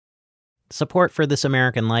Support for This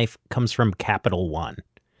American Life comes from Capital One.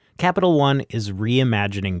 Capital One is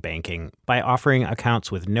reimagining banking by offering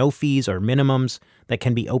accounts with no fees or minimums that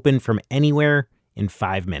can be opened from anywhere in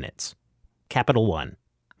 5 minutes. Capital One.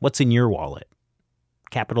 What's in your wallet?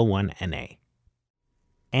 Capital One N.A.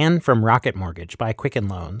 And from Rocket Mortgage by Quicken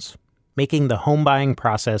Loans, making the home buying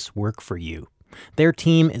process work for you. Their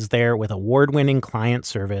team is there with award-winning client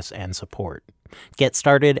service and support. Get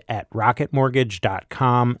started at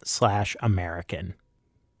rocketmortgage.com/American.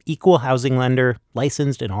 Equal housing lender,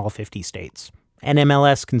 licensed in all 50 states.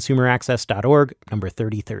 NMLSconsumeraccess.org, number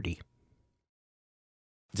 3030.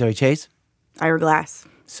 Zoe Chase? Ira Glass.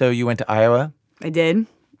 So you went to Iowa? I did.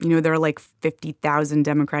 You know, there are like 50,000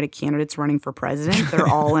 Democratic candidates running for president. They're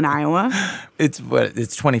all in Iowa. It's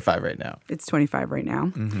 25 right now. It's 25 right now.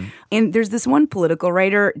 Mm-hmm. And there's this one political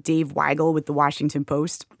writer, Dave Weigel with the Washington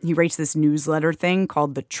Post. He writes this newsletter thing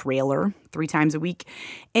called The Trailer 3 times a week.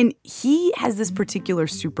 And he has this particular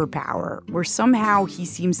superpower where somehow he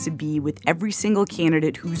seems to be with every single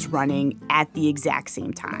candidate who's running at the exact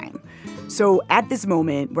same time. So at this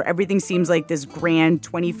moment where everything seems like this grand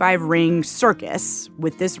 25-ring circus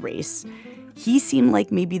with this race, he seemed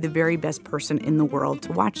like maybe the very best person in the world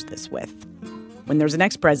to watch this with. When there's a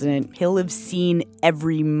next president, he'll have seen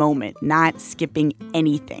every moment, not skipping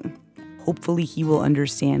anything. Hopefully he will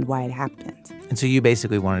understand why it happened. And so you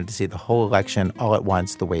basically wanted to see the whole election all at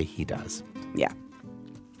once the way he does. Yeah.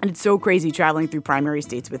 And it's so crazy traveling through primary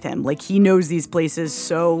states with him. Like, he knows these places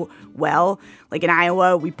so well. Like, in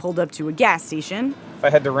Iowa, we pulled up to a gas station. If I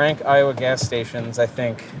had to rank Iowa gas stations, I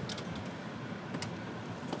think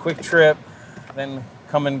Quick Trip, then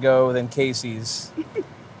Come and Go, then Casey's.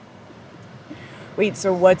 Wait,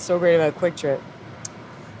 so what's so great about Quick Trip?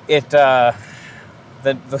 The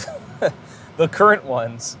current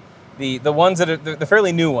ones, the ones that are the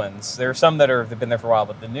fairly new ones. There are some they've been there for a while,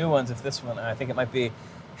 but the new ones, if this one, I think it might be,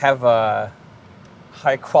 have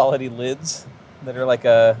high quality lids that are like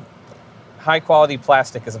a high quality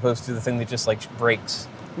plastic as opposed to the thing that just like breaks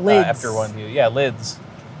after one view. Yeah, lids.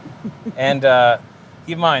 And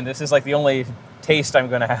keep in mind, this is like the only taste I'm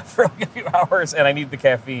going to have for like a few hours, and I need the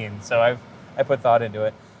caffeine, so I put thought into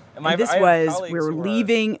it. We were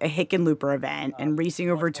leaving a Hickenlooper event and racing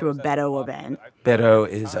over to a Beto event. Beto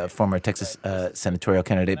is a former Texas senatorial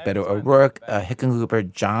candidate, Beto O'Rourke.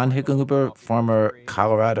 Hickenlooper, John Hickenlooper, former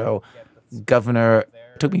Colorado governor.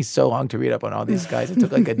 It took me so long to read up on all these guys. It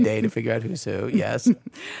took like a day to figure out who's who. Yes.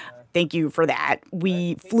 Thank you for that.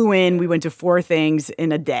 We flew in. We went to 4 things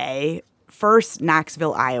in a day. First,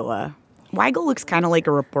 Knoxville, Iowa. Weigel looks kind of like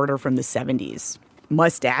a reporter from the 70s.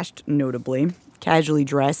 Mustached, notably. Casually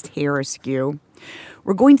dressed, hair askew.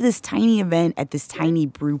 We're going to this tiny event at this tiny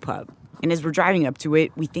brew pub. And as we're driving up to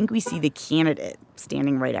it, we think we see the candidate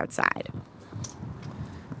standing right outside.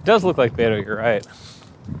 It does look like Beto, you're right.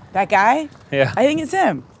 That guy? Yeah. I think it's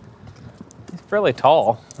him. He's fairly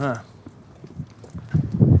tall. Huh.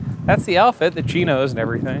 That's the outfit, the chinos and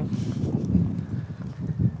everything.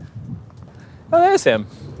 Oh, there's him.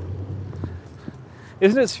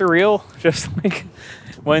 Isn't it surreal? Just like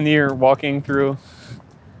when you're walking through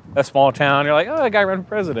a small town, you're like, oh, that guy ran for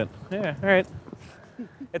president. Yeah, all right.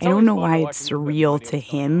 I don't know why it's surreal to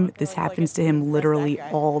him. This happens to him literally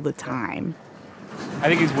all the time. I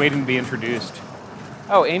think he's waiting to be introduced.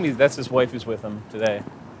 Oh, Amy, that's his wife who's with him today.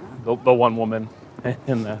 The one woman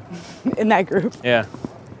in that group. Yeah.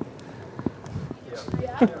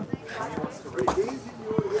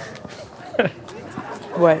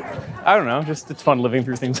 What? I don't know. Just it's fun living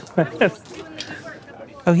through things like this.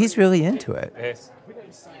 Oh, he's really into it.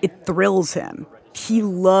 It thrills him. He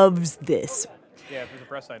loves this. Yeah, there's a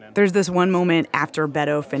press sign in. There's this one moment after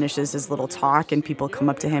Beto finishes his little talk and people come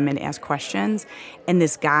up to him and ask questions. And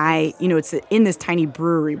this guy, it's in this tiny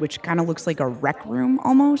brewery, which kind of looks like a rec room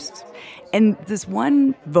almost. And this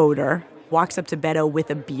one voter walks up to Beto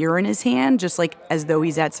with a beer in his hand, just like as though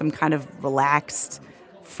he's at some kind of relaxed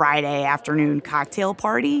Friday afternoon cocktail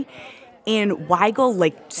party. And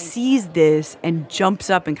Weigel, sees this and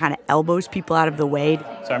jumps up and kind of elbows people out of the way.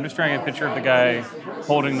 So I'm just trying to get a picture of the guy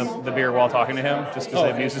holding the beer while talking to him, just because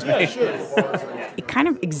it amuses me. It kind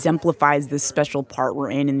of exemplifies this special part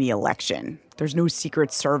we're in the election. There's no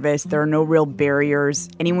Secret Service. There are no real barriers.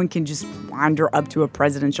 Anyone can just wander up to a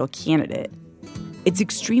presidential candidate. It's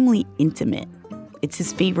extremely intimate. It's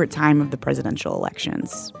his favorite time of the presidential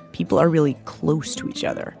elections. People are really close to each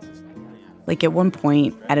other. Like at one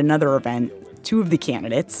point at another event, 2 of the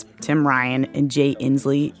candidates, Tim Ryan and Jay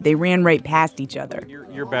Inslee, they ran right past each other.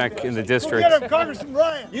 You're back in the district. Get him, Congressman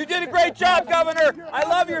Ryan. You did a great job, Governor. I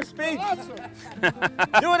love your speech. Awesome.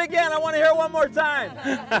 Do it again. I want to hear it one more time.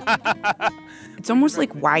 It's almost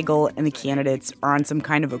like Weigel and the candidates are on some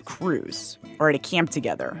kind of a cruise or at a camp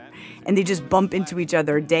together. And they just bump into each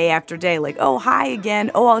other day after day, like, oh, hi again.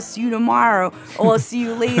 Oh, I'll see you tomorrow. Oh, I'll see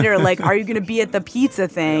you later. Like, are you going to be at the pizza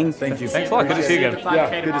thing? Thank you. Thanks a lot. Good to see you again.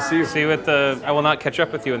 Yeah, good to see you. See you at the. I will not catch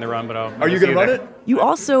up with you in the run, but I'll. Are you going to run it? You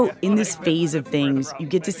also, in this phase of things, you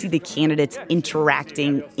get to see the candidates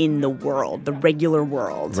interacting in the world, the regular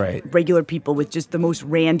world. Right. Regular people with just the most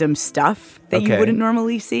random stuff that you wouldn't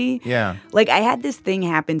normally see. Yeah. Like, I had this thing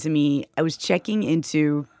happen to me. I was checking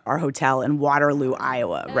into our hotel in Waterloo,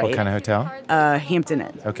 Iowa, right? What kind of hotel? Hampton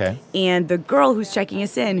Inn. Okay. And the girl who's checking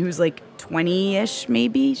us in, who's like 20-ish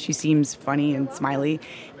maybe, she seems funny and smiley,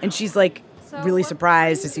 and she's like really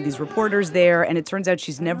surprised to see these reporters there, and it turns out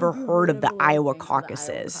she's never heard of the Iowa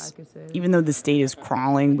caucuses. Even though the state is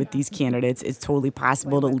crawling with these candidates, it's totally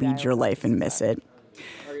possible to lead your life and miss it.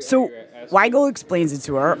 So Weigel explains it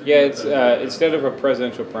to her. Yeah, it's instead of a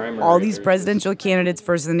presidential primary. All these presidential candidates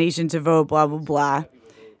first in the nation to vote, blah, blah, blah.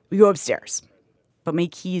 We go upstairs. But my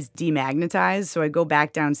key is demagnetized, so I go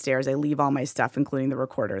back downstairs. I leave all my stuff, including the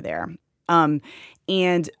recorder there. And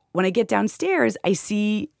when I get downstairs, I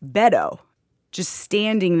see Beto just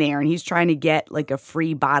standing there, and he's trying to get like a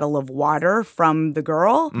free bottle of water from the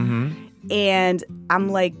girl. Mm-hmm. And I'm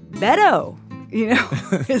like, Beto, you know?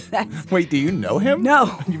 'Cause that's... Wait, do you know him?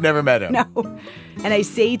 No. You've never met him? No. And I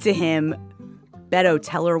say to him, Beto,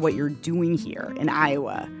 tell her what you're doing here in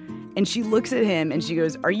Iowa. And she looks at him and she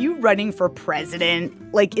goes, are you running for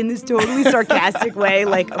president? Like in this totally sarcastic way,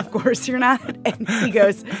 like, of course you're not. And he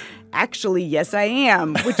goes, actually, yes, I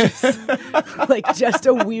am, which is like just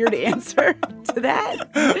a weird answer to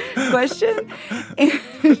that question.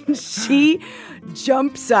 And she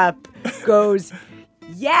jumps up, goes,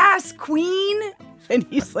 yes, queen. And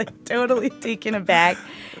he's like totally taken aback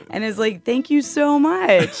and is like, thank you so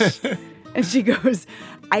much. And she goes,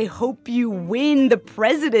 I hope you win the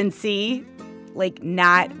presidency. Like,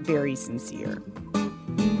 not very sincere.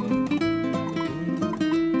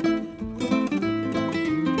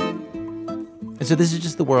 And so this is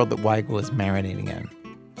just the world that Weigel is marinating in.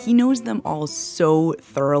 He knows them all so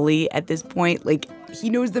thoroughly at this point. Like, he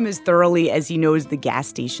knows them as thoroughly as he knows the gas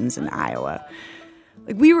stations in Iowa.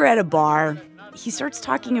 Like, we were at a bar. He starts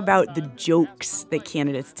talking about the jokes that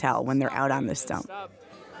candidates tell when they're out on the stump.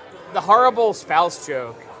 The horrible spouse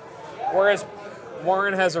joke, whereas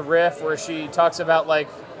Warren has a riff where she talks about like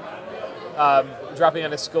dropping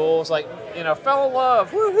out of school. It's like, you know, fell in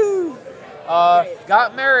love, woohoo,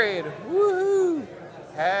 got married, woohoo,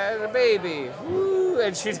 had a baby, woo,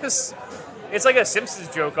 and she just, it's like a Simpsons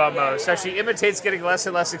joke almost. How she imitates getting less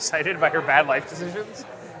and less excited by her bad life decisions.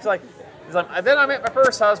 It's like, then I met my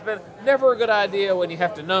first husband. Never a good idea when you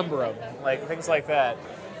have to number them, like things like that.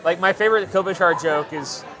 Like my favorite Klobuchar joke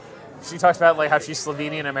is. She talks about like how she's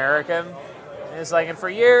Slovenian American. And it's like, and for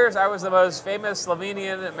years I was the most famous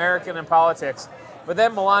Slovenian American in politics. But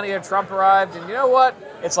then Melania Trump arrived, and you know what?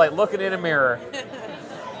 It's like looking in a mirror.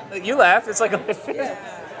 You laugh. It's like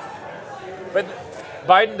But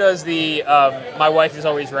Biden does the my wife is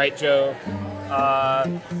always right joke.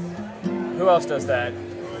 Who else does that?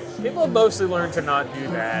 People have mostly learned to not do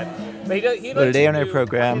that. But Well, today on our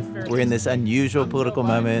program, we're in this unusual political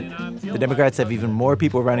moment. The Democrats have even more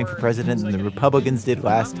people running for president than the Republicans did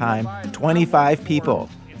last time. 25 people.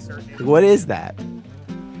 What is that?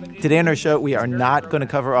 Today on our show, we are not going to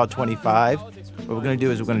cover all 25. What we're going to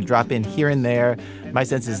do is we're going to drop in here and there. My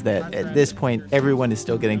sense is that at this point, everyone is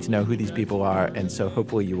still getting to know who these people are, and so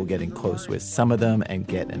hopefully you will get in close with some of them and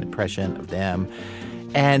get an impression of them.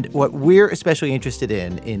 And what we're especially interested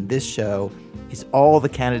in this show is all the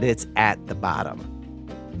candidates at the bottom.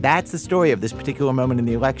 That's the story of this particular moment in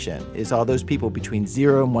the election, is all those people between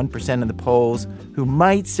 0 and 1% in the polls who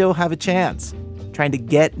might still have a chance, trying to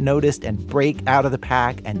get noticed and break out of the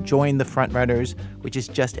pack and join the frontrunners, which is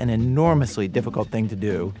just an enormously difficult thing to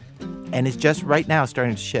do, and is just right now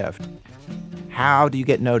starting to shift. How do you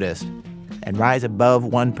get noticed and rise above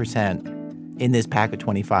 1% in this pack of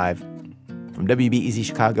 25? From WBEZ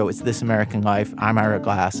Chicago, it's This American Life. I'm Ira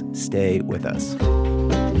Glass. Stay with us.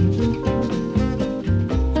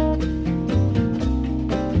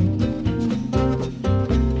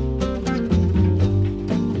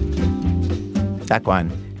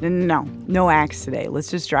 Taquan. No axe today.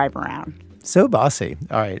 Let's just drive around. So bossy.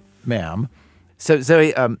 All right, ma'am. So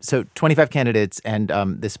Zoe, 25 candidates, and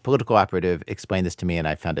this political operative explained this to me, and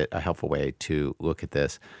I found it a helpful way to look at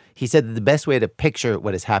this. He said that the best way to picture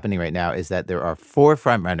what is happening right now is that there are 4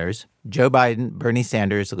 frontrunners: Joe Biden, Bernie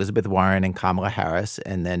Sanders, Elizabeth Warren, and Kamala Harris.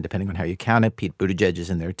 And then, depending on how you count it, Pete Buttigieg is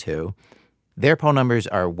in there too. Their poll numbers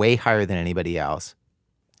are way higher than anybody else.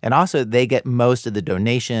 And also, they get most of the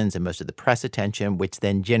donations and most of the press attention, which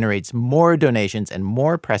then generates more donations and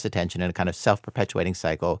more press attention in a kind of self-perpetuating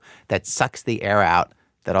cycle that sucks the air out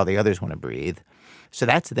that all the others want to breathe. So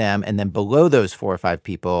that's them. And then below those 4 or 5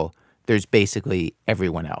 people, there's basically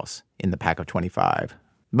everyone else in the pack of 25.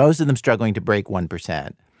 Most of them struggling to break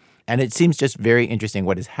 1%. And it seems just very interesting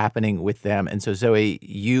what is happening with them. And so, Zoe,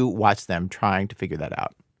 you watch them trying to figure that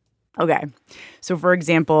out. Okay. So, for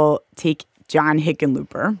example, take John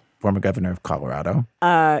Hickenlooper, former governor of Colorado.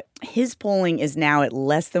 His polling is now at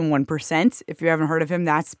less than 1%. If you haven't heard of him,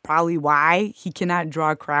 that's probably why he cannot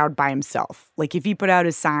draw a crowd by himself. Like if he put out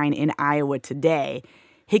a sign in Iowa today,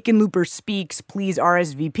 Hickenlooper speaks, please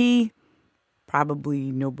RSVP,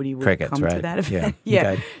 probably nobody would Crickets, come right? to that event.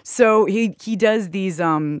 Yeah. So he does these,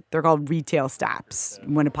 they're called retail stops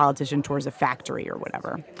when a politician tours a factory or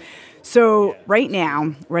whatever. So right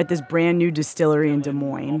now, we're at this brand new distillery in Des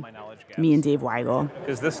Moines, me and Dave Weigel.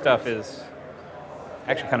 Because this stuff is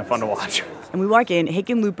actually kind of fun to watch. And we walk in,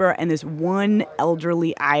 Hickenlooper and this one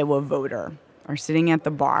elderly Iowa voter are sitting at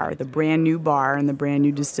the bar, the brand new bar in the brand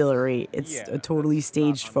new distillery. It's a totally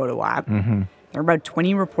staged photo op. Mm-hmm. There are about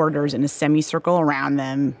 20 reporters in a semicircle around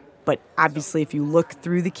them. But obviously, if you look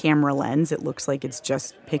through the camera lens, it looks like it's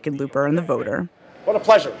just Hickenlooper and the voter. What a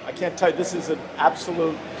pleasure. I can't tell you, this is an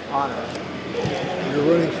absolute honor.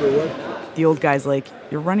 You're running for what? The old guy's like,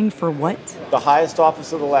 you're running for what? The highest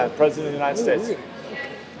office of the land, President of the United States. Really?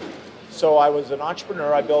 So I was an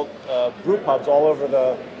entrepreneur. I built brew pubs all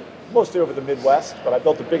over mostly over the Midwest, but I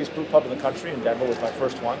built the biggest brew pub in the country in Denver, was my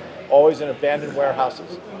first one, always in abandoned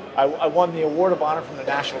warehouses. I won the Award of Honor from the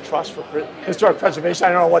National Trust for Historic Preservation.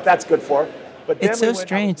 I don't know what that's good for. But it's so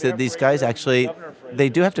strange that these guys actually, they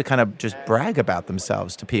do have to kind of just brag about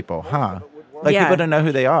themselves to people, huh? Like, people don't know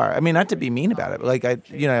who they are. I mean, not to be mean about it, but like,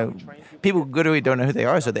 people literally don't know who they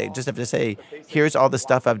are, so they just have to say, here's all the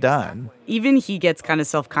stuff I've done. Even he gets kind of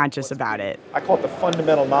self-conscious about it. I call it the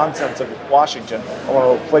fundamental nonsense of Washington. I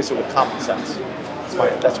want to replace it with common sense.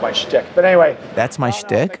 That's my shtick. But anyway. That's my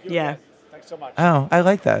shtick? Yeah. Thanks so much. Oh, I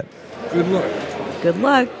like that. Good luck. Good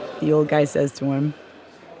luck, the old guy says to him.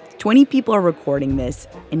 20 people are recording this,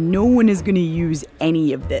 and no one is going to use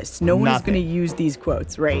any of this. No one is going to use these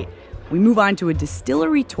quotes, right? We move on to a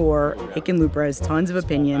distillery tour. Hickenlooper has tons of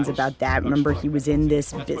opinions about that. Remember, he was in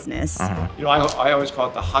this business. I always call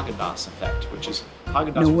it the Haagen-Dazs effect, which is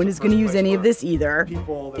Haagen-Dazs. No one is going to use any of this either.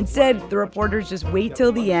 Instead, the reporters just wait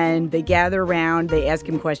till the end. They gather around. They ask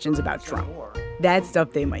him questions about Trump. That's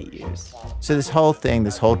stuff they might use. So this whole thing,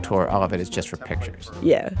 this whole tour, all of it is just for pictures.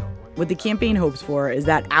 Yeah. What the campaign hopes for is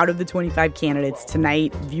that out of the 25 candidates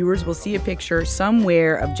tonight, viewers will see a picture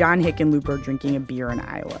somewhere of John Hickenlooper drinking a beer in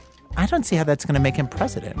Iowa. I don't see how that's going to make him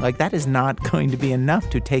president. Like, that is not going to be enough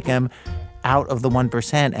to take him out of the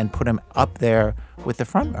 1% and put him up there with the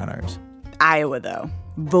frontrunners. Iowa, though,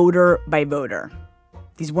 voter by voter.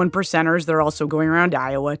 These 1%ers, they're also going around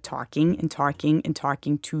Iowa talking and talking and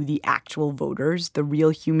talking to the actual voters, the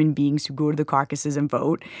real human beings who go to the caucuses and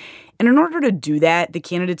vote. And in order to do that, the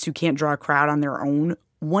candidates who can't draw a crowd on their own,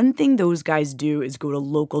 one thing those guys do is go to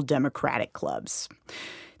local Democratic clubs.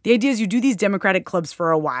 The idea is you do these Democratic clubs for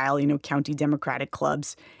a while, county Democratic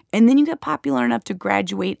clubs, and then you get popular enough to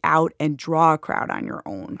graduate out and draw a crowd on your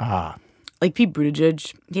own. Like Pete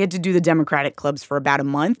Buttigieg, he had to do the Democratic clubs for about a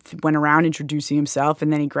month, went around introducing himself,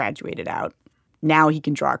 and then he graduated out. Now he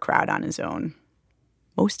can draw a crowd on his own.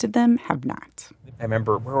 Most of them have not. I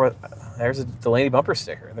remember, there's a Delaney bumper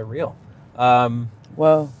sticker. They're real.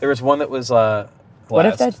 Whoa. There was one that was What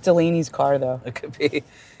if that's Delaney's car, though? It could be.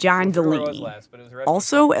 John Delaney,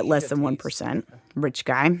 also at less than 1%, rich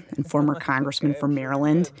guy and former congressman from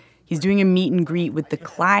Maryland. He's doing a meet and greet with the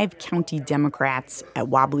Clive County Democrats at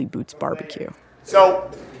Wobbly Boots Barbecue. So,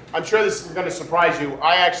 I'm sure this is going to surprise you.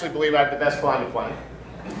 I actually believe I have the best climate plan.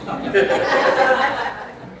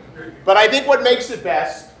 But I think what makes it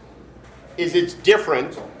best is it's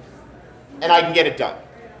different, and I can get it done.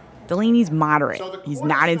 Delaney's moderate. He's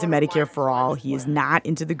not into Medicare for all. He is not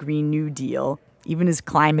into the Green New Deal. Even his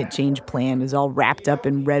climate change plan is all wrapped up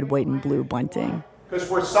in red, white, and blue bunting. Because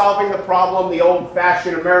we're solving the problem the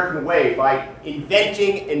old-fashioned American way by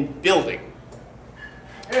inventing and building.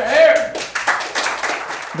 Here, here!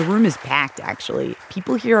 The room is packed, actually.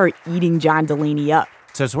 People here are eating John Delaney up.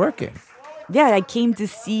 So it's working. Yeah, I came to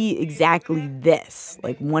see exactly this,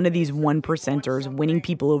 like one of these 1%ers winning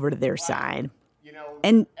people over to their side.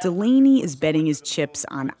 And Delaney is betting his chips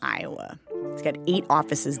on Iowa. He's got 8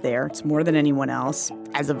 offices there. It's more than anyone else,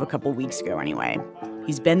 as of a couple weeks ago anyway.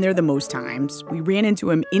 He's been there the most times. We ran into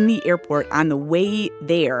him in the airport on the way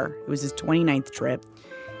there. It was his 29th trip.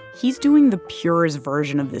 He's doing the purest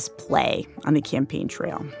version of this play on the campaign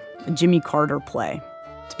trail, a Jimmy Carter play.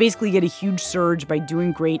 To basically get a huge surge by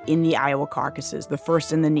doing great in the Iowa caucuses, the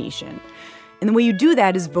first in the nation. And the way you do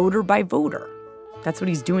that is voter by voter. That's what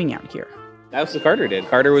he's doing out here. That's what Carter did.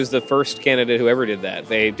 Carter was the first candidate who ever did that.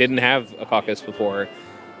 They didn't have a caucus before,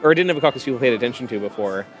 or didn't have a caucus people paid attention to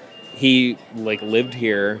before. He lived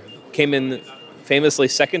here, came in famously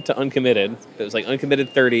second to uncommitted. It was uncommitted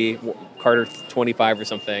 30, Carter 25 or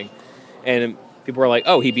something. And people were like,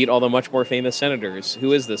 oh, he beat all the much more famous senators.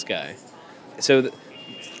 Who is this guy? So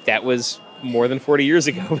that was more than 40 years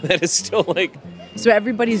ago, but that is still So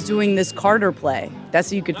everybody's doing this Carter play. That's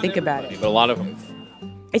how you could think about it. But a lot of them.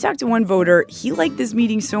 I talked to one voter. He liked this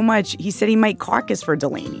meeting so much, he said he might caucus for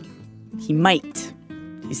Delaney. He might.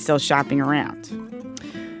 He's still shopping around.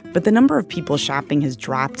 But the number of people shopping has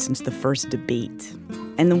dropped since the first debate.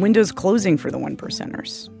 And the window's closing for the one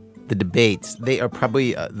percenters. The debates, they are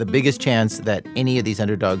probably the biggest chance that any of these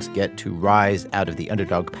underdogs get to rise out of the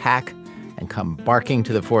underdog pack and come barking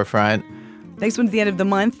to the forefront. Next one's the end of the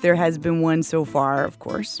month. There has been one so far, of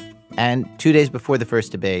course. And 2 days before the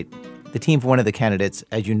first debate, the team for one of the candidates,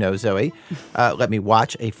 as you know, Zoe, let me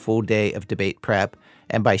watch a full day of debate prep.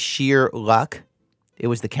 And by sheer luck, it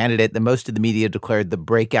was the candidate that most of the media declared the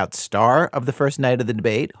breakout star of the first night of the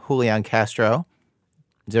debate, Julian Castro.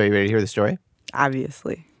 Zoe, you ready to hear the story?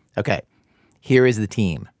 Obviously. Okay. Here is the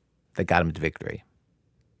team that got him to victory.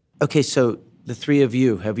 Okay, so the three of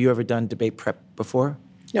you, have you ever done debate prep before?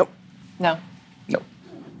 Nope. No.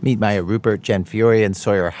 Meet Maya Rupert, Jen Fiore, and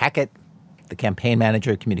Sawyer Hackett, the campaign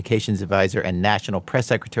manager, communications advisor, and national press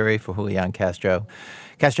secretary for Julian Castro.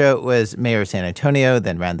 Castro was mayor of San Antonio,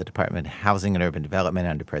 then ran the Department of Housing and Urban Development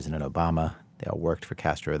under President Obama. They all worked for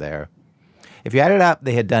Castro there. If you add it up,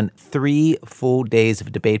 they had done 3 full days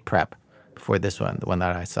of debate prep before this one, the one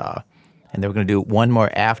that I saw. And they were going to do one more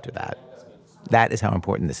after that. That is how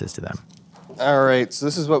important this is to them. All right, so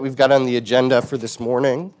this is what we've got on the agenda for this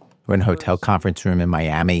morning. We're in a hotel conference room in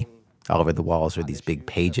Miami. All over the walls are these big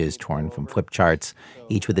pages torn from flip charts,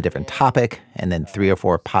 each with a different topic, and then 3 or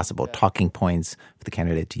 4 possible talking points for the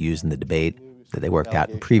candidate to use in the debate that they worked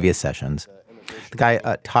out in previous sessions. The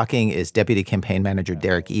guy talking is Deputy Campaign Manager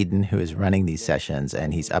Derek Eden, who is running these sessions,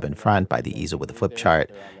 and he's up in front by the easel with a flip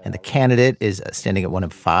chart. And the candidate is standing at one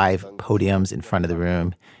of 5 podiums in front of the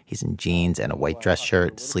room. He's in jeans and a white dress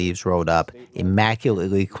shirt, sleeves rolled up,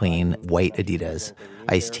 immaculately clean white Adidas,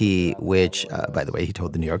 iced tea, which, by the way, he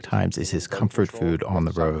told the New York Times, is his comfort food on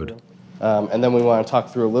the road. And then we want to talk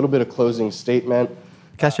through a little bit of closing statement.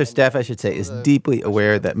 Castro's staff, I should say, is deeply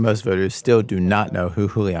aware that most voters still do not know who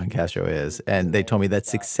Julian Castro is. And they told me that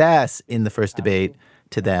success in the first debate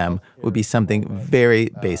to them would be something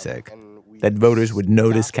very basic, that voters would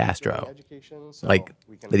notice Castro, like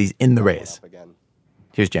that he's in the race.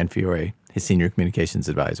 Here's Jen Fiore, his senior communications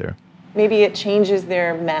advisor. Maybe it changes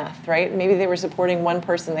their math, right? Maybe they were supporting one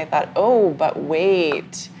person. They thought, oh, but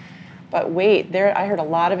wait. There, I heard a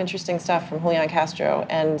lot of interesting stuff from Julian Castro,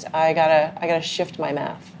 and I gotta shift my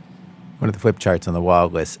math. One of the flip charts on the wall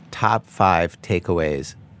lists top 5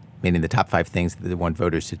 takeaways, meaning the top 5 things that they want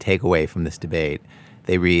voters to take away from this debate.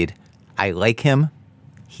 They read, I like him,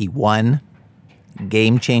 he won,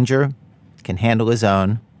 game changer, can handle his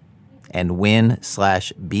own, and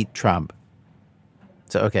win/beat Trump.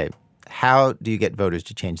 So, okay, how do you get voters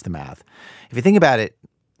to change the math? If you think about it,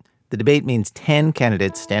 the debate means 10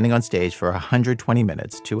 candidates standing on stage for 120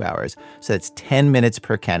 minutes, 2 hours. So that's 10 minutes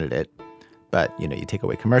per candidate. But, you take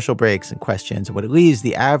away commercial breaks and questions. And what it leaves,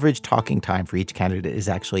 the average talking time for each candidate is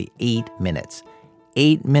actually 8 minutes.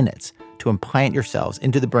 8 minutes to implant yourselves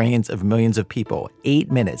into the brains of millions of people. 8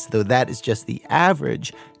 minutes, though that is just the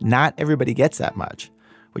average. Not everybody gets that much,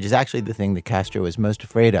 which is actually the thing that Castro is most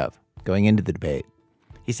afraid of going into the debate.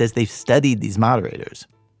 He says they've studied these moderators.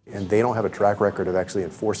 And they don't have a track record of actually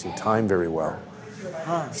enforcing time very well.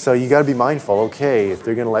 So you got to be mindful, okay, if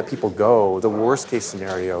they're going to let people go, the worst case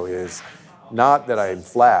scenario is not that I'm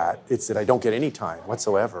flat, it's that I don't get any time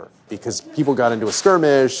whatsoever because people got into a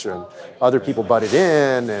skirmish and other people butted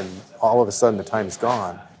in and all of a sudden the time's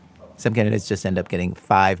gone. Some candidates just end up getting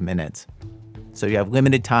 5 minutes. So you have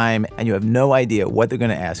limited time and you have no idea what they're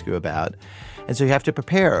going to ask you about. And so you have to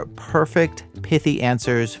prepare perfect, pithy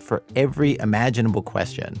answers for every imaginable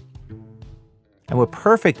question. And what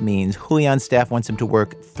perfect means, Julian's staff wants him to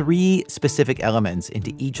work 3 specific elements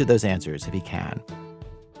into each of those answers if he can.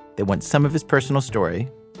 They want some of his personal story,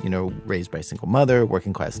 raised by a single mother,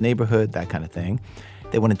 working class neighborhood, that kind of thing.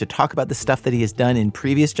 They want him to talk about the stuff that he has done in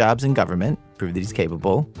previous jobs in government, prove that he's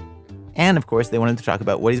capable. And, of course, they want him to talk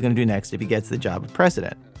about what he's going to do next if he gets the job of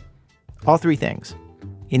president. All 3 things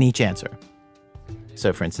in each answer.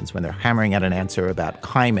 So, for instance, when they're hammering out an answer about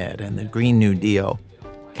climate and the Green New Deal,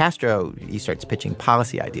 Castro, he starts pitching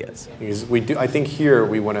policy ideas. Because I think here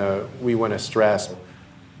we want to stress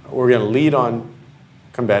we're going to lead on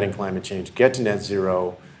combating climate change, get to net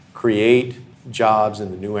zero, create jobs in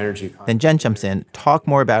the new energy economy. Then Jen jumps in, talk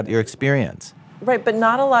more about your experience. Right, but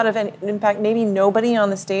not a lot of, in fact, maybe nobody on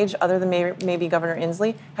the stage other than maybe Governor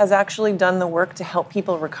Inslee has actually done the work to help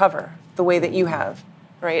people recover the way that you have,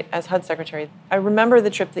 right, as HUD Secretary. I remember the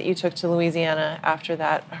trip that you took to Louisiana after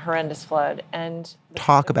that horrendous flood. And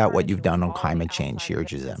talk about what you've done on climate change, she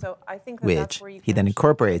urges him, which he then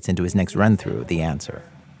incorporates into his next run-through of the answer.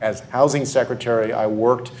 As housing secretary, I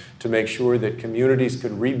worked to make sure that communities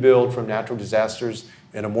could rebuild from natural disasters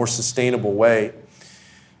in a more sustainable way.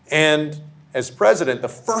 And as president, the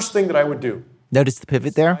first thing that I would do... Notice the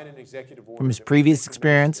pivot there? From his previous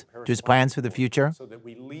experience to his plans for the future?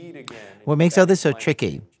 What makes all this so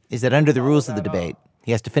tricky is that under the rules of the debate,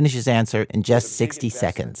 he has to finish his answer in just 60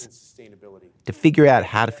 seconds. To figure out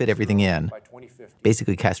how to fit everything in,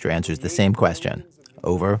 basically Castro answers the same question.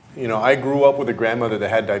 Over. You know, I grew up with a grandmother that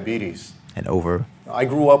had diabetes. And over. I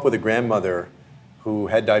grew up with a grandmother who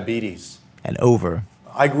had diabetes. And over.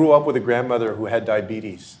 I grew up with a grandmother who had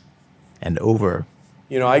diabetes. And over.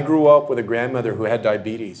 You know, I grew up with a grandmother who had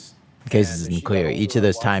diabetes. In case this isn't clear, each of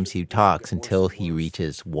those times he talks until he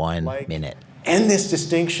reaches 1 minute. And this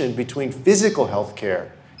distinction between physical health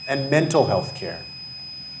care and mental health care.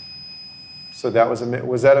 So that was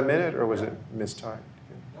that a minute or was it mistimed?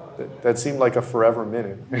 That seemed like a forever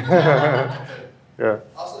minute. Yeah.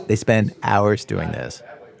 They spend hours doing this.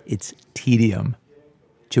 It's tedium,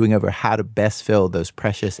 chewing over how to best fill those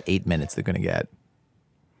precious 8 minutes they're going to get.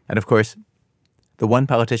 And of course, the one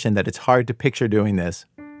politician that it's hard to picture doing this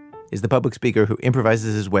is the public speaker who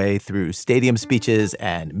improvises his way through stadium speeches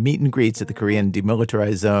and meet and greets at the Korean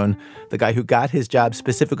demilitarized zone, the guy who got his job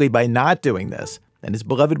specifically by not doing this and is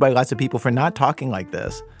beloved by lots of people for not talking like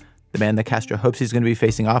this, the man that Castro hopes he's going to be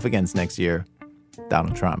facing off against next year,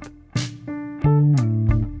 Donald Trump.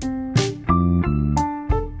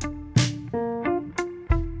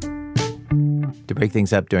 To break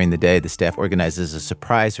things up during the day, the staff organizes a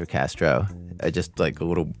surprise for Castro, just like a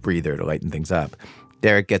little breather to lighten things up.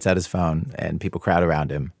 Derek gets out his phone, and people crowd around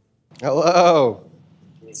him. Hello.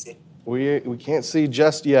 We can't see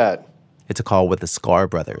just yet. It's a call with the Sklar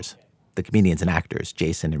brothers, the comedians and actors,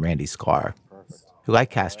 Jason and Randy Sklar, who like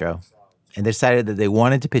Castro, and they decided that they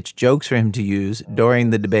wanted to pitch jokes for him to use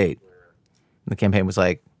during the debate. And the campaign was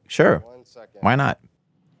like, sure, why not?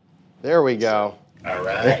 There we go. All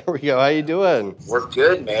right. There we go. How you doing? We're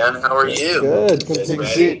good, man. How are you? Good. Good to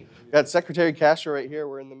see you. Got Secretary Castro right here.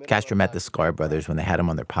 We're in the middle. Castro met the Sklar brothers when they had him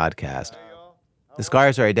on their podcast. The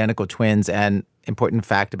Sklars are identical twins, and important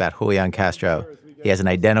fact about Julian Castro, he has an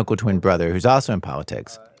identical twin brother who's also in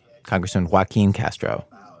politics, Congressman Joaquin Castro.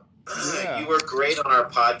 You were great on our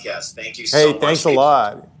podcast. Thank you so much. Hey, thanks a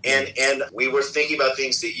lot. And we were thinking about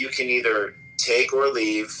things that you can either take or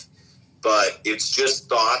leave, but it's just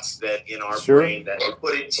thoughts that in our brain that you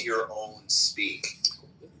put into your own speak.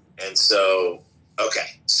 And so, okay.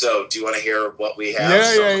 So do you want to hear what we have?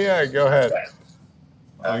 Yeah. Go ahead. Okay.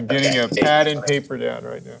 I'm getting a pad and paper down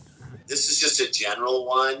right now. This is just a general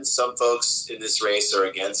one. Some folks in this race are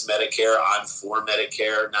against Medicare. I'm for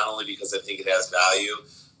Medicare, not only because I think it has value,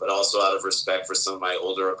 but also out of respect for some of my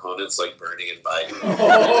older opponents like Bernie and Biden.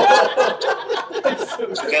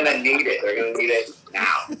 They're going to need it. They're going to need it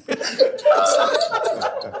now.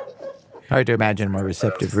 Hard to imagine a more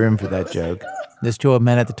receptive room for that joke. There's two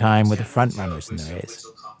men at the time were the front runners in the race.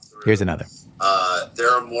 Here's another. There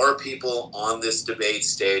are more people on this debate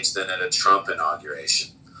stage than at a Trump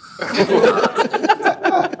inauguration.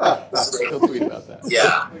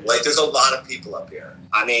 Yeah, like there's a lot of people up here.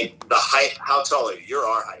 I mean, the height. How tall are you? You're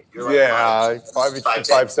our height. You're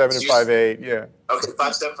 5'7" and 5'8". Yeah. Okay,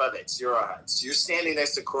 5'7", 5'8". So you're our height. So you're standing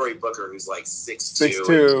next to Cory Booker, who's like 6'2",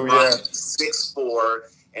 6'2", yeah, 6'4",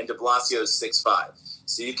 and De Blasio's 6'5".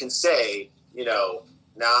 So you can say, you know,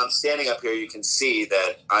 now I'm standing up here, you can see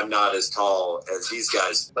that I'm not as tall as these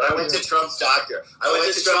guys. But I went to Trump's doctor.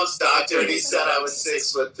 And he said I was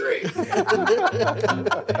 6'3".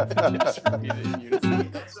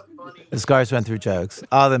 The Sklars went through jokes,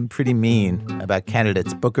 all of them pretty mean, about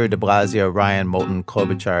candidates Booker, de Blasio, Ryan, Moulton,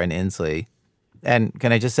 Klobuchar, and Inslee. And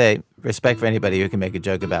can I just say, respect for anybody who can make a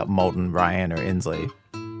joke about Moulton, Ryan, or Inslee.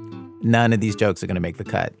 None of these jokes are going to make the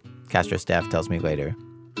cut, Castro's staff tells me later.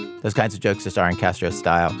 Those kinds of jokes just aren't Castro's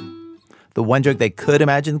style. The one joke they could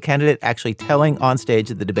imagine the candidate actually telling on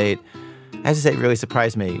stage at the debate, I have to say, it really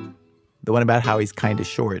surprised me. The one about how he's kind of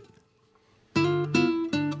short.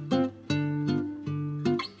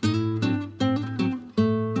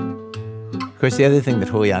 course, the other thing that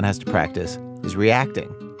Julian has to practice is reacting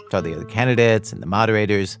to all the other candidates and the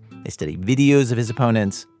moderators. They study videos of his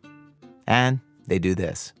opponents, and they do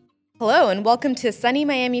this. Hello, and welcome to sunny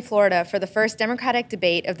Miami, Florida for the first Democratic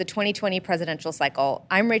debate of the 2020 presidential cycle.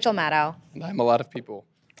 I'm Rachel Maddow. And I'm a lot of people.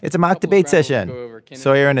 It's a mock debate session.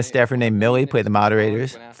 Sawyer and a staffer named Millie play the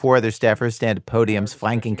moderators. 4 other staffers stand at podiums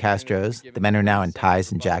flanking Castro's. The men are now in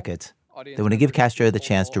ties and jackets. They want to give Castro the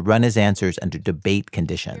chance to run his answers under debate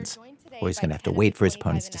conditions, or he's going to have to wait for his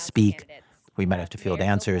opponents to speak, or he might have to field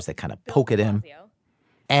answers that kind of poke at him.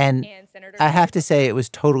 And I have to say, it was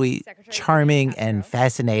totally charming and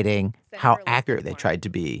fascinating how accurate they tried to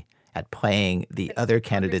be at playing the other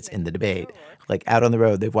candidates in the debate. Like, out on the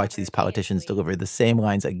road, they've watched these politicians deliver the same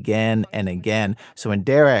lines again and again. So when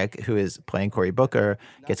Derek, who is playing Cory Booker,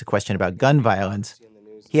 gets a question about gun violence,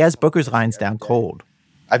 he has Booker's lines down cold.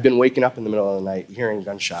 I've been waking up in the middle of the night hearing a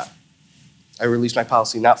gunshot. I released my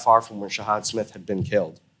policy not far from where Shahad Smith had been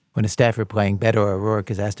killed. When a staffer playing Beto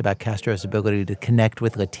O'Rourke is asked about Castro's ability to connect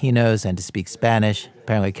with Latinos and to speak Spanish,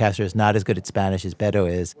 apparently Castro is not as good at Spanish as Beto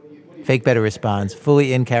is. Fake Beto responds,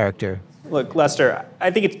 fully in character. Look, Lester,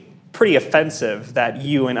 I think it's pretty offensive that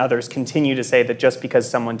you and others continue to say that just because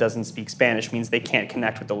someone doesn't speak Spanish means they can't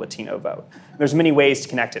connect with the Latino vote. There's many ways to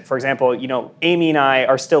connect it. For example, Amy and I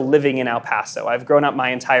are still living in El Paso. I've grown up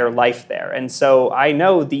my entire life there. And so I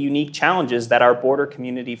know the unique challenges that our border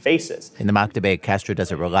community faces. In the mock debate, Castro does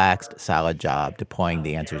a relaxed, solid job deploying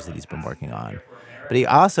the answers that he's been working on. But he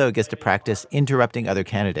also gets to practice interrupting other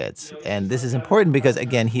candidates. And this is important because,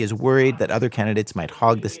 again, he is worried that other candidates might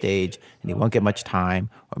hog the stage and he won't get much time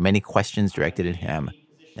or many questions directed at him.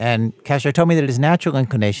 And Castro told me that his natural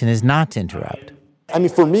inclination is not to interrupt. I mean,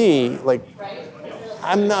 for me,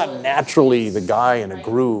 I'm not naturally the guy in a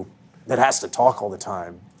group that has to talk all the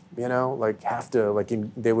time.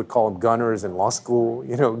 They would call them gunners in law school,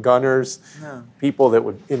 gunners, people that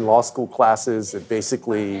would, in law school classes, that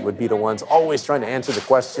basically would be the ones always trying to answer the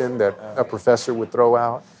question that a professor would throw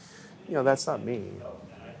out. That's not me.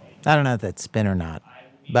 I don't know if that's spin or not,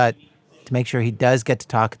 but to make sure he does get to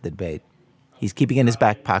talk at the debate, he's keeping in his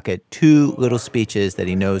back pocket 2 little speeches that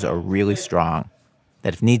he knows are really strong,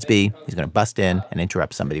 that if needs be, he's going to bust in and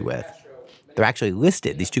interrupt somebody with. They're actually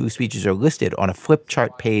listed. These 2 speeches are listed on a flip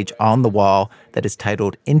chart page on the wall that is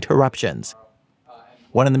titled Interruptions.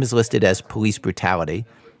 One of them is listed as police brutality.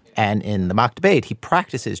 And in the mock debate, he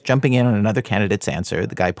practices jumping in on another candidate's answer,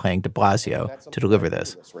 the guy playing de Blasio, to deliver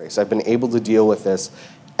this. I've been able to deal with this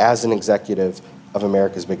as an executive of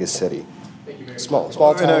America's biggest city. Small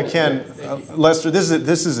town. Ken, Lester,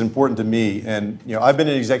 this is important to me. And, I've been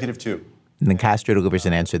an executive, too. And then Castro delivers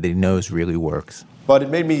an answer that he knows really works. But it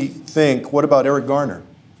made me think, what about Eric Garner?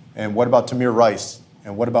 And what about Tamir Rice?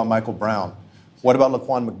 And what about Michael Brown? What about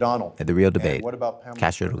Laquan McDonald? At the real debate,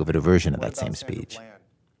 Castro delivered a version of that same speech.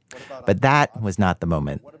 But that was not the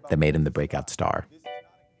moment that made him the breakout star.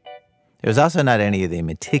 It was also not any of the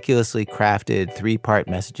meticulously crafted 3-part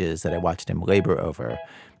messages that I watched him labor over.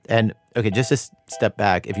 And, okay, just to step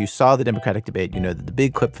back, if you saw the Democratic debate, you know that the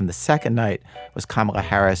big clip from the second night was Kamala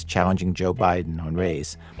Harris challenging Joe Biden on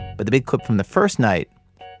race. But the big clip from the first night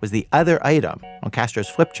was the other item on Castro's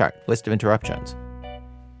flip chart, list of interruptions.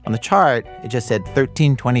 On the chart, it just said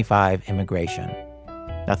 1325 immigration.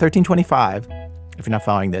 Now, 1325, if you're not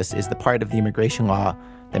following this, is the part of the immigration law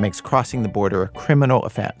that makes crossing the border a criminal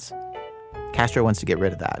offense. Castro wants to get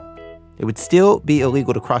rid of that. It would still be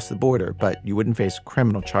illegal to cross the border, but you wouldn't face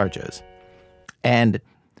criminal charges. And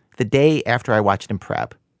the day after I watched him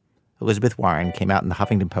prep, Elizabeth Warren came out in the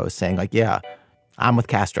Huffington Post saying, yeah, I'm with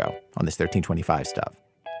Castro on this 1325 stuff.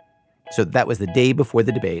 So that was the day before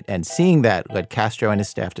the debate, and seeing that led Castro and his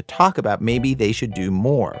staff to talk about maybe they should do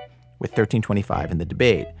more with 1325 in the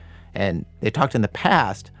debate. And they talked in the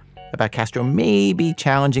past about Castro maybe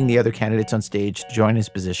challenging the other candidates on stage to join his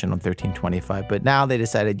position on 1325. But now they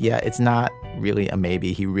decided, it's not really a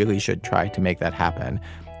maybe. He really should try to make that happen.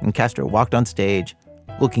 And Castro walked on stage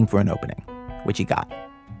looking for an opening, which he got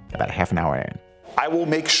about a half an hour in. I will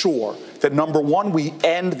make sure that, number one, we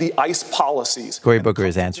end the ICE policies. Cory Booker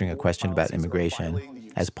is answering a question about immigration.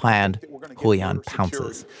 As planned, Julian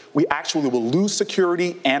pounces. We actually will lose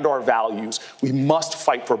security and our values. We must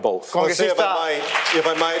fight for both. If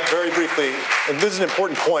I might, very briefly, and this is an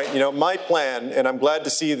important point, my plan, and I'm glad to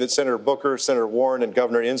see that Senator Booker, Senator Warren, and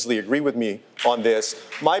Governor Inslee agree with me on this.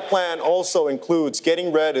 My plan also includes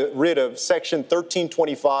getting rid of Section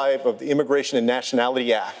 1325 of the Immigration and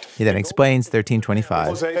Nationality Act. He then explains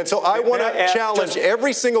 1325. And so I want to challenge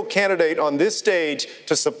every single candidate on this stage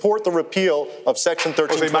to support the repeal of Section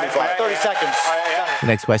 1325. Second. The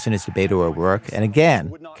next question is to Beto O'Rourke. And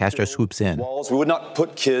again, Castro swoops in. We would not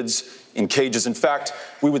put kids in cages. In fact,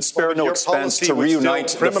 we would spare no expense to reunite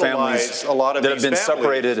the families that have been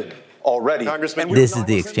separated already. This is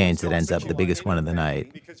the exchange that ends up the biggest one of the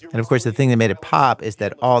night. And of course, the thing that made it pop is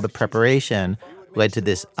that all the preparation led to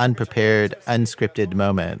this unprepared, unscripted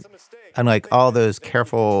moment. Unlike all those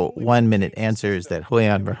careful 1-minute answers that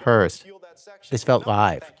Julian rehearsed, this felt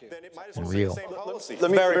live and real.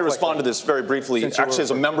 Let me respond to this very briefly. Actually,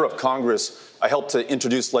 as a member of Congress, I helped to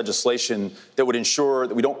introduce legislation that would ensure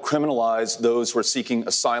that we don't criminalize those who are seeking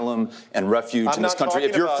asylum and refuge in this country.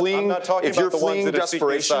 If you're fleeing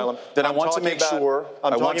desperation, then I want to make sure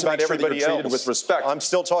that you're treated with respect. I'm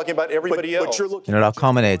still talking about everybody else. And it all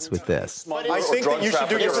culminates with this. I think that you should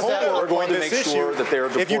do your homework on this issue.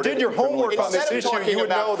 If you did your homework on this issue, you would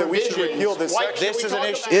know that we should repeal this section. This is an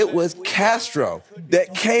issue. It was Castro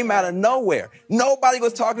that came out of nowhere. Nobody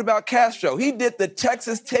was talking about Castro. He did the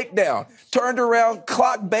Texas takedown, turned around,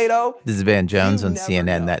 clocked Beto. This is Van Jones on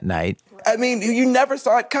CNN that night. I mean, you never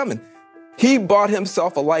saw it coming. He bought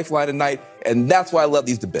himself a lifeline tonight, and that's why I love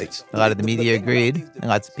these debates. A lot of the media agreed, and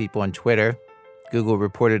lots of people on Twitter. Google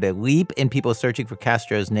reported a leap in people searching for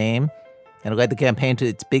Castro's name, and it led the campaign to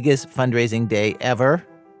its biggest fundraising day ever,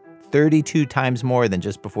 32 times more than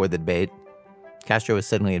just before the debate. Castro was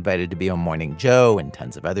suddenly invited to be on Morning Joe and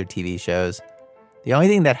tons of other TV shows. The only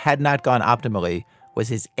thing that had not gone optimally was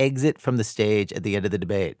his exit from the stage at the end of the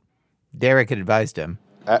debate. Derek had advised him.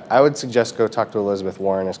 I would suggest go talk to Elizabeth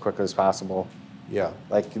Warren as quickly as possible. Yeah.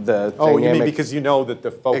 Like the Oh, dynamic, you mean because you know that the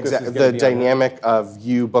focus is going to be the dynamic of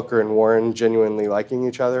you, Booker, and Warren genuinely liking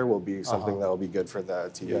each other will be something that will be good for the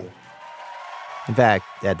TV. Yeah. In fact,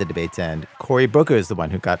 at the debate's end, Cory Booker is the one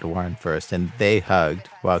who got to Warren first, and they hugged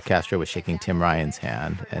while Castro was shaking Tim Ryan's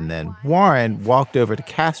hand. And then Warren walked over to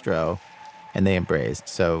Castro, and they embraced.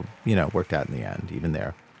 So, worked out in the end, even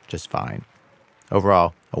there, just fine.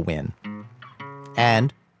 Overall, a win.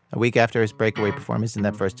 And a week after his breakaway performance in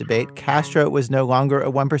that first debate, Castro was no longer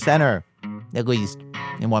a 1%er, at least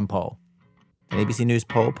in one poll. An ABC News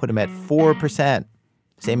poll put him at 4%,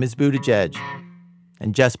 same as Buttigieg,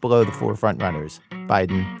 and just below the four frontrunners,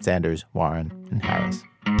 Biden, Sanders, Warren, and Harris.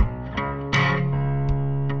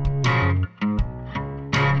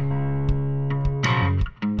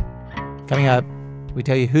 Coming up, we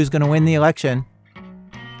tell you who's going to win the election.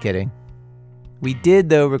 Kidding. We did,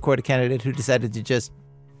 though, record a candidate who decided to just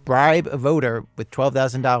bribe a voter with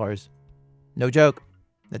 $12,000. No joke.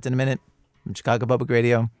 That's in a minute. From Chicago Public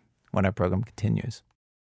Radio, when our program continues.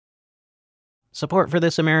 Support for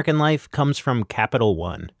This American Life comes from Capital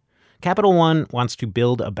One. Capital One wants to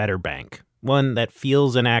build a better bank, one that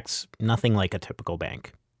feels and acts nothing like a typical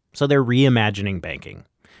bank. So they're reimagining banking.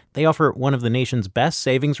 They offer one of the nation's best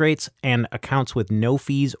savings rates and accounts with no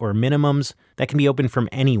fees or minimums that can be opened from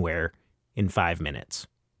anywhere in 5 minutes.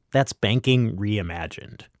 That's banking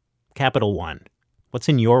reimagined. Capital One. What's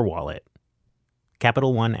in your wallet?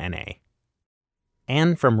 Capital One N.A.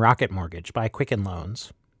 And from Rocket Mortgage by Quicken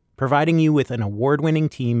Loans, providing you with an award-winning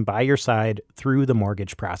team by your side through the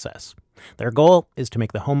mortgage process. Their goal is to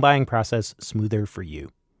make the home buying process smoother for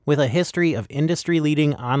you. With a history of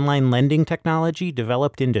industry-leading online lending technology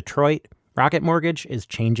developed in Detroit, Rocket Mortgage is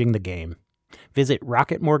changing the game. Visit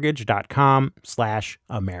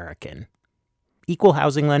rocketmortgage.com/American. Equal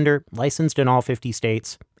housing lender, licensed in all 50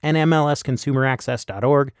 states, and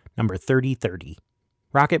MLSconsumeraccess.org, number 3030.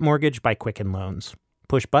 Rocket Mortgage by Quicken Loans.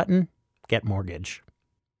 Push button, get mortgage.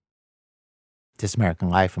 This American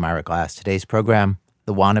Life from Ira Glass. Today's program,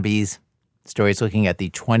 the Wannabes. Stories looking at the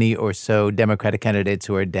 20 or so Democratic candidates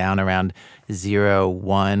who are down around 0,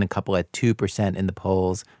 1, a couple at 2% in the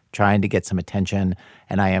polls, trying to get some attention.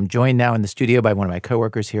 And I am joined now in the studio by one of my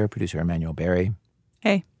coworkers here, producer Emmanuel Berry.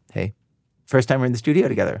 Hey. Hey. First time we're in the studio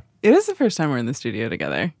together. It is the first time we're in the studio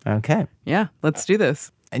together. Okay. Yeah, let's do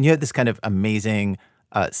this. And you had this kind of amazing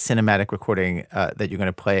cinematic recording that you're going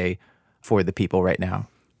to play for the people right now.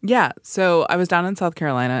 Yeah. So I was down in South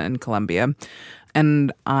Carolina in Columbia,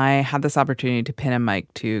 and I had this opportunity to pin a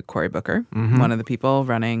mic to Cory Booker, one of the people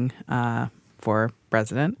running for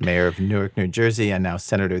president. Mayor of Newark, New Jersey, and now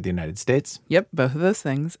Senator of the United States. Yep, both of those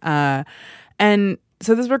things. And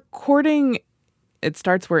so this recording, it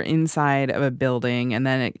starts, we're inside of a building, and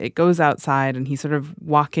then it goes outside, and he's sort of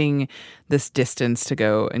walking this distance to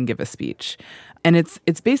go and give a speech. And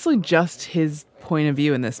it's basically just his point of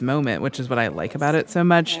view in this moment, which is what I like about it so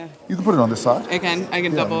much. You can put it on this side. I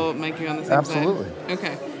can double mic you on the same Absolutely. side.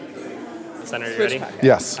 Okay. Senator, you ready?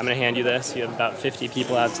 Yes. I'm going to hand you this. You have about 50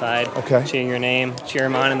 people outside Okay. cheering your name. Cheer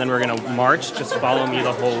them on, and then we're going to march. Just follow me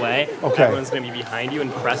the whole way. Okay. Everyone's going to be behind you,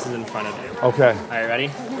 and press is in front of you. Okay. All right, ready?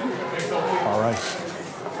 All right.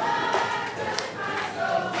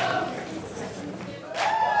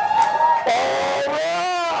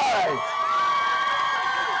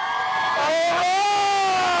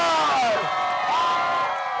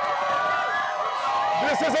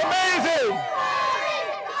 This is amazing!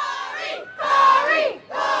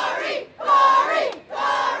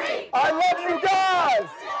 I love you guys!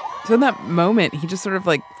 So in that moment, he just sort of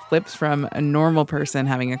like flips from a normal person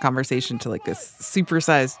having a conversation to like this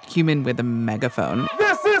supersized human with a megaphone.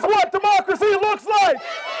 This is what democracy looks like!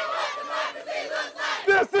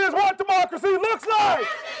 This is what democracy looks like!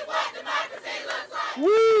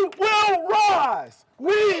 We will rise!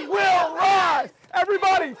 We will rise!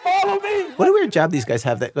 Everybody, follow me! What a weird job these guys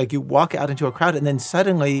have that, like, you walk out into a crowd and then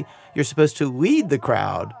suddenly you're supposed to lead the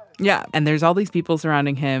crowd. Yeah, and there's all these people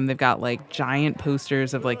surrounding him. They've got like giant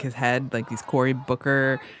posters of like his head, like these Cory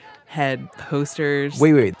Booker head posters.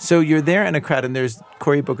 Wait. So you're there in a crowd and there's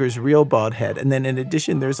Cory Booker's real bald head. And then in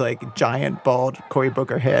addition, there's like giant bald Cory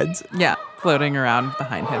Booker heads. Yeah, floating around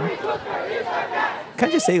behind him. Can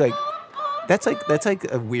I just say, like, that's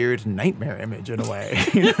like a weird nightmare image in a way,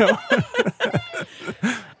 you know?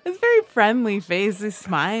 It's very friendly face. He's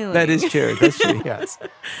smiling. That is true. That's true, yes.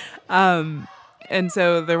 And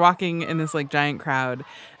so they're walking in this like giant crowd.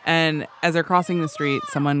 And as they're crossing the street,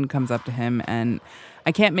 someone comes up to him. And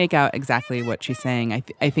I can't make out exactly what she's saying.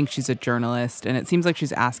 I think she's a journalist. And it seems like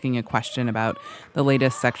she's asking a question about the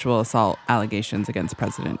latest sexual assault allegations against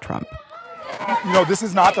President Trump. You know, this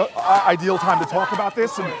is not the ideal time to talk about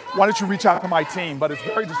this, and why don't you reach out to my team? But it's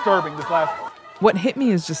very disturbing this last... What hit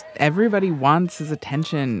me is just everybody wants his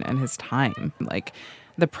attention and his time. Like,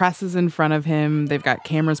 the press is in front of him. They've got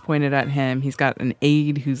cameras pointed at him. He's got an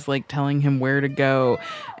aide who's, like, telling him where to go.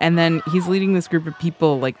 And then he's leading this group of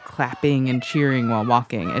people, like, clapping and cheering while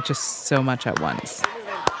walking. It's just so much at once.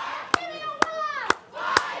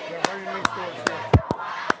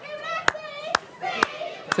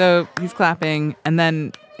 So he's clapping, and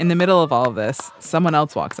then in the middle of all of this, someone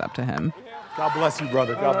else walks up to him. God bless you,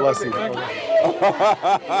 brother. God bless you.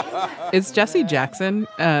 It's Jesse Jackson,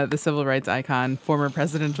 the civil rights icon, former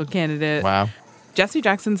presidential candidate. Wow. Jesse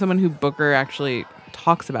Jackson, someone who Booker actually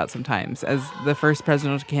talks about sometimes as the first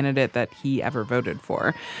presidential candidate that he ever voted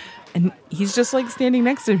for. And he's just like standing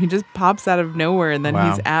next to him. He just pops out of nowhere, and then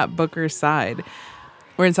Wow. he's at Booker's side.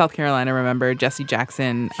 We're in South Carolina, remember? Jesse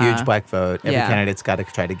Jackson. Huge black vote. Every yeah. candidate's got to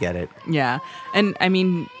try to get it. Yeah. And I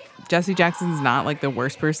mean, Jesse Jackson's not like the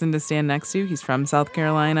worst person to stand next to. He's from South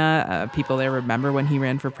Carolina. People there remember when he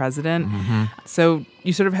ran for president. Mm-hmm. So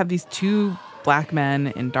you sort of have these two black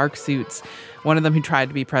men in dark suits, one of them who tried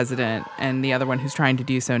to be president and the other one who's trying to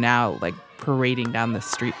do so now, like parading down the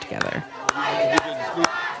street together.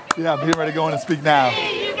 Yeah, I'm getting ready to go in and speak now.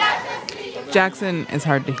 Jackson is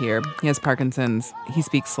hard to hear. He has Parkinson's. He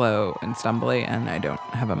speaks slow and stumbly, and I don't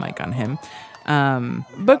have a mic on him.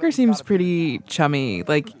 Booker seems pretty chummy.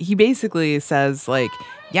 Like, he basically says, like,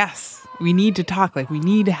 yes, we need to talk. Like, we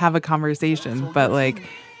need to have a conversation, but, like,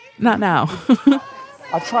 not now.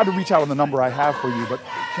 I've tried to reach out on the number I have for you, but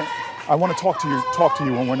I want to talk to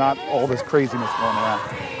you when we're not all this craziness going around.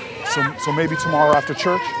 So maybe tomorrow after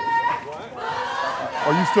church?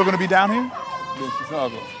 Are you still going to be down here?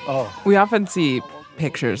 Oh. We often see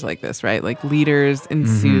pictures like this, right? Like leaders in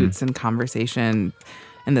suits and conversation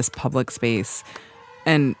in this public space.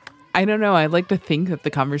 And I don't know, I like to think that the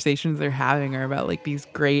conversations they're having are about like these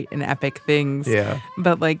great and epic things. Yeah.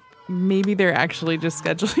 But like maybe they're actually just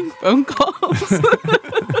scheduling phone calls.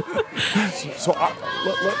 So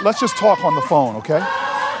let's just talk on the phone, okay?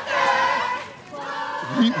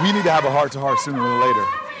 We need to have a heart-to-heart sooner than later.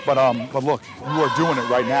 But look, you are doing it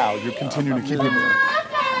right now. You're continuing to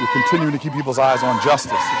keep people's eyes on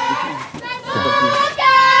justice.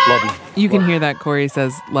 Love you. You can hear that Cory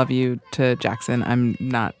says "love you" to Jackson. I'm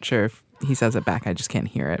not sure if he says it back. I just can't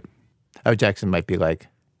hear it. Oh, Jackson might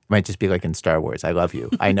just be like in Star Wars. I love you.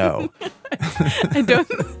 I know. I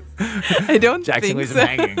don't Jackson think was so.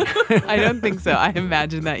 banging. I don't think so. I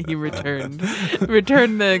imagine that he returned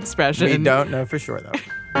the expression. We don't know for sure though.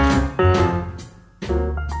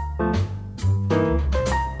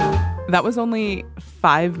 That was only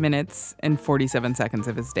 5 minutes and 47 seconds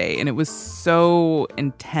of his day, and it was so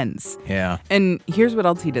intense. Yeah. And here's what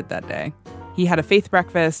else he did that day. He had a faith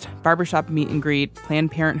breakfast, barbershop meet and greet,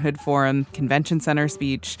 Planned Parenthood forum, convention center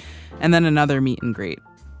speech, and then another meet and greet.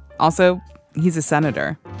 Also, he's a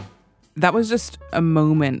senator. That was just a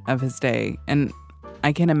moment of his day, and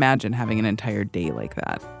I can't imagine having an entire day like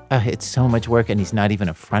that. It's so much work, and he's not even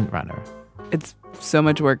a front runner. It's so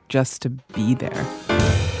much work just to be there.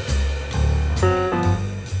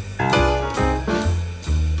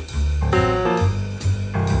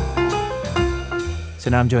 So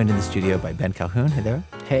now I'm joined in the studio by Ben Calhoun. Hey there.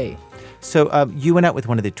 Hey. So you went out with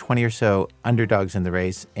one of the 20 or so underdogs in the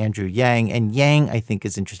race, Andrew Yang. And Yang, I think,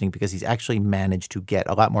 is interesting because he's actually managed to get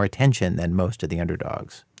a lot more attention than most of the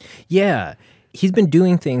underdogs. Yeah. He's been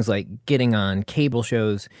doing things like getting on cable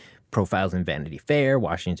shows, profiles in Vanity Fair,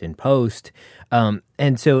 Washington Post.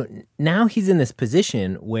 And so now he's in this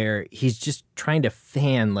position where he's just trying to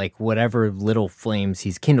fan like whatever little flames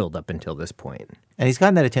he's kindled up until this point. And he's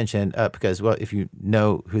gotten that attention because, well, if you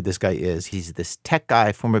know who this guy is, he's this tech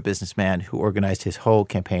guy, former businessman who organized his whole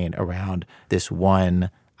campaign around this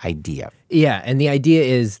one idea. Yeah, and the idea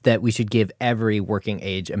is that we should give every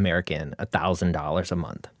working-age American $1,000 a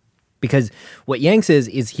month. Because what Yang says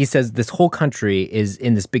is he says this whole country is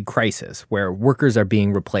in this big crisis where workers are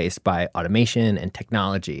being replaced by automation and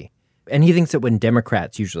technology. And he thinks that when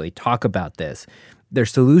Democrats usually talk about this, their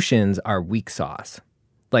solutions are weak sauce.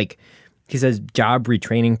 Like, he says job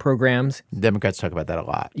retraining programs. Democrats talk about that a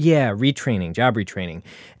lot. Yeah, retraining, job retraining.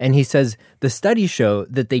 And he says the studies show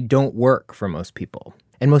that they don't work for most people.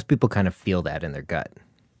 And most people kind of feel that in their gut.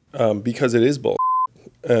 Because it is bull.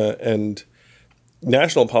 And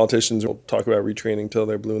national politicians will talk about retraining till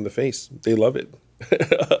they're blue in the face. They love it.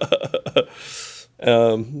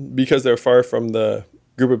 Because they're far from the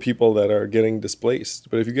group of people that are getting displaced.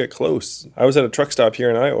 But if you get close, I was at a truck stop here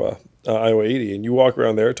in Iowa, Iowa 80, and you walk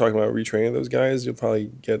around there talking about retraining those guys, you'll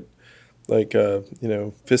probably get like,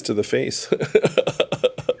 fist to the face.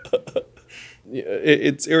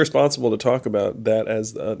 It's irresponsible to talk about that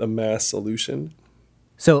as a mass solution.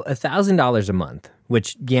 So $1,000 a month,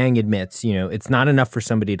 which Yang admits, it's not enough for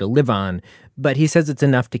somebody to live on, but he says it's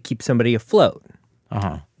enough to keep somebody afloat.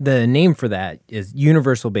 The name for that is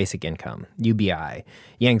Universal Basic Income, UBI.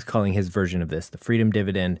 Yang's calling his version of this the Freedom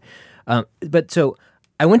Dividend. But so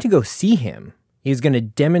I went to go see him. He's going to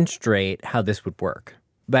demonstrate how this would work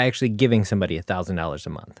by actually giving somebody $1,000 a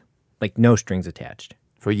month, like no strings attached.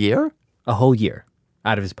 For a year? A whole year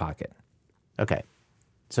out of his pocket. Okay.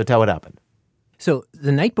 So tell what happened. So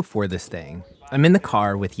the night before this thing, I'm in the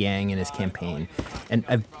car with Yang and his campaign, and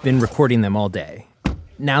I've been recording them all day.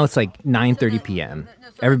 Now it's like 9:30 p.m.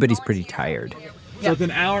 Everybody's pretty tired. So it's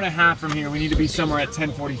an hour and a half from here. We need to be somewhere at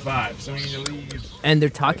 10:45, so we need to leave. And they're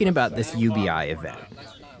talking about this UBI event.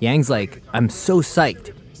 Yang's like, I'm so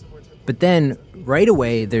psyched. But then right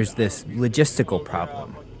away, there's this logistical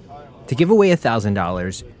problem. To give away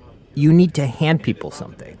 $1,000, you need to hand people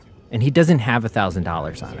something. And he doesn't have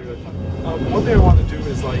 $1,000 on him. One thing I want to do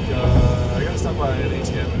is I gotta stop by an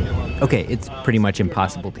ATM and get one. Okay, it's pretty much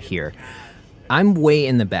impossible to hear. I'm way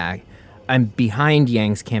in the back. I'm behind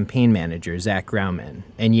Yang's campaign manager, Zach Grauman,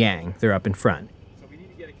 and Yang, they're up in front.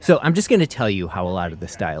 So I'm just going to tell you how a lot of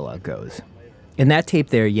this dialogue goes. In that tape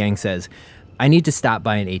there, Yang says, I need to stop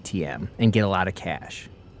by an ATM and get a lot of cash.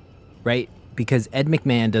 Right? Because Ed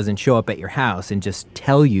McMahon doesn't show up at your house and just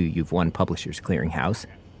tell you you've won Publishers Clearinghouse.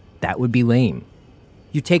 That would be lame.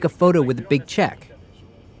 You take a photo with a big check.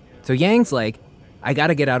 So Yang's like, I got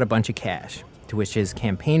to get out a bunch of cash. To which his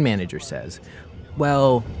campaign manager says,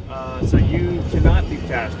 well... So you cannot leave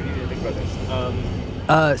cash. We need to think about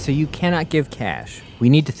this. So you cannot give cash. We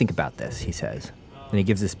need to think about this, he says. And he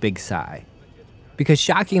gives this big sigh. Because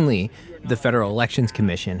shockingly, the Federal Elections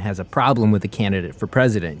Commission has a problem with a candidate for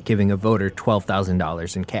president giving a voter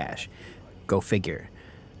 $12,000 in cash. Go figure.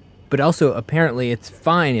 But also, apparently, it's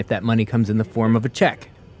fine if that money comes in the form of a check.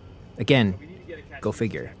 Again, go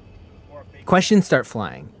figure. Questions start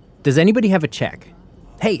flying. Does anybody have a check?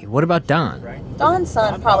 Hey, what about Don? Don's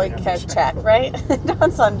son probably carries a check, right?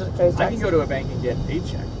 Don's son carries a check. I can go to a bank and get a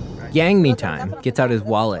check. Right? Yang, meantime, gets out his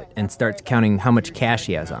wallet and starts counting how much cash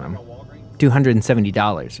he has on him.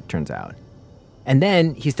 $270, it turns out. And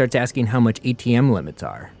then he starts asking how much ATM limits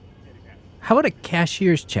are. How about a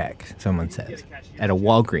cashier's check, someone says, at a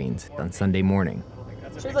Walgreens on Sunday morning.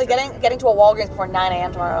 Truthfully, getting to a Walgreens before 9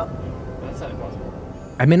 a.m. tomorrow. That's not impossible.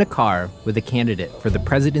 I'm in a car with a candidate for the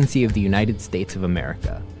presidency of the United States of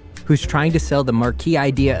America, who's trying to sell the marquee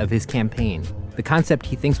idea of his campaign, the concept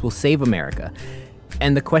he thinks will save America.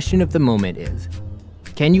 And the question of the moment is,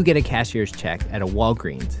 can you get a cashier's check at a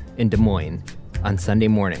Walgreens in Des Moines on Sunday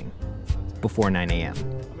morning before 9 a.m.?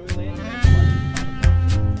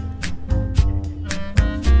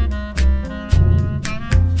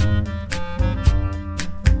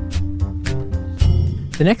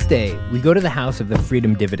 The next day, we go to the house of the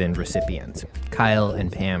Freedom Dividend recipients, Kyle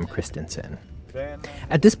and Pam Christensen.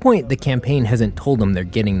 At this point, the campaign hasn't told them they're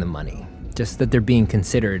getting the money, just that they're being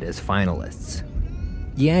considered as finalists.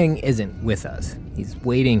 Yang isn't with us. He's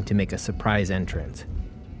waiting to make a surprise entrance.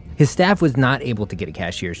 His staff was not able to get a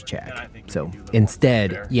cashier's check, so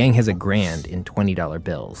instead, Yang has $1,000 in $20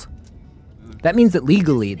 bills. That means that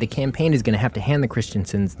legally, the campaign is going to have to hand the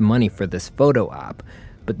Christensens the money for this photo op,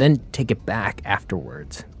 but then take it back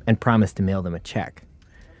afterwards and promise to mail them a check.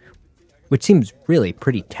 Which seems really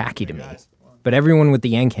pretty tacky to me. But everyone with the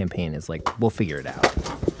Yang campaign is like, we'll figure it out.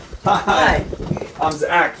 Hi. I'm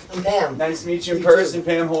Zach. I'm Pam. Nice to meet you in person,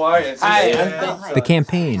 Pam Hawaii. Hi. The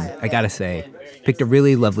campaign, I gotta say, picked a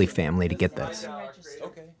really lovely family to get this.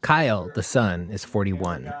 Kyle, the son, is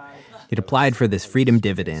 41. He'd applied for this freedom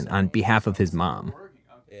dividend on behalf of his mom.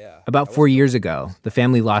 About 4 years ago, the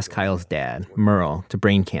family lost Kyle's dad, Merle, to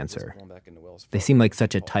brain cancer. They seem like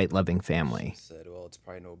such a tight, loving family.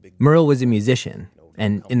 Merle was a musician,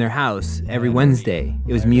 and in their house, every Wednesday,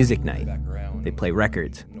 it was music night. They'd play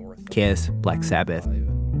records, Kiss, Black Sabbath.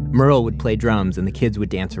 Merle would play drums and the kids would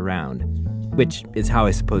dance around, which is how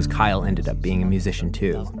I suppose Kyle ended up being a musician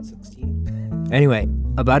too. Anyway,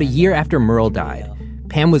 about a year after Merle died,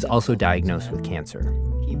 Pam was also diagnosed with cancer.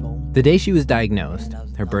 The day she was diagnosed,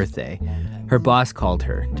 her birthday, her boss called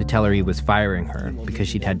her to tell her he was firing her because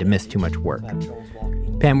she'd had to miss too much work.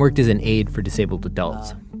 Pam worked as an aide for disabled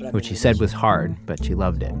adults, which she said was hard, but she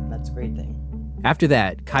loved it. That's a great thing. After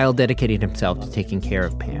that, Kyle dedicated himself to taking care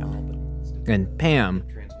of Pam. And Pam,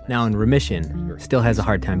 now in remission, still has a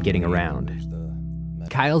hard time getting around.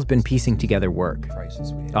 Kyle's been piecing together work.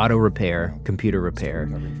 Auto repair, computer repair,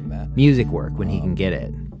 music work when he can get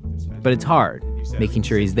it. But it's hard, making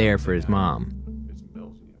sure he's there for his mom.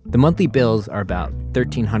 The monthly bills are about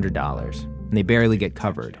 $1,300, and they barely get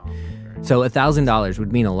covered. So $1,000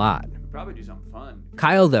 would mean a lot.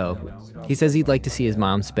 Kyle, though, he says he'd like to see his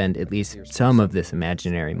mom spend at least some of this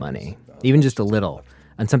imaginary money, even just a little,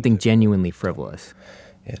 on something genuinely frivolous.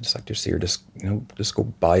 Yeah, just like to see her just go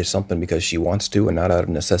buy something because she wants to and not out of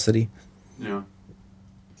necessity. Yeah.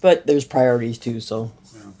 But there's priorities too, so.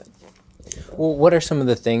 Well, what are some of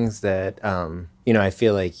the things that, I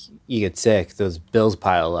feel like you get sick, those bills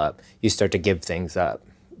pile up, you start to give things up.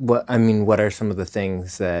 What are some of the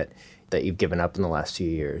things that you've given up in the last few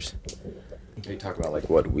years? You talk about like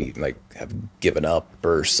what we have given up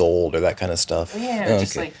or sold or that kind of stuff.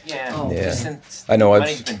 Since I know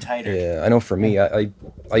money's been tighter. Yeah, I know. For me, I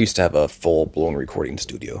used to have a full-blown recording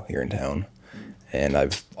studio here in town, and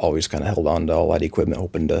I've always kind of held on to all that equipment,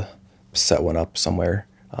 hoping to set one up somewhere.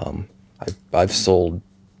 I've sold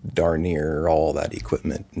darn near all that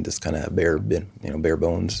equipment and just kind of bare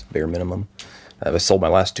bones, bare minimum. I sold my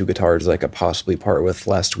last 2 guitars I could possibly part with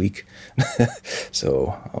last week.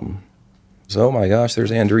 So oh my gosh,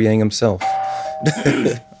 there's Andrew Yang himself.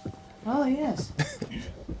 Oh, yes.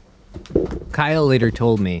 Kyle later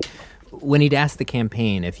told me, when he'd asked the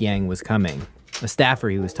campaign if Yang was coming, a staffer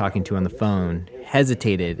he was talking to on the phone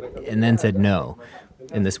hesitated and then said no,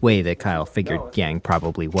 in this way that Kyle figured Yang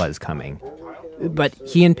probably was coming. But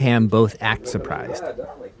he and Pam both act surprised.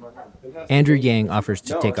 Andrew Yang offers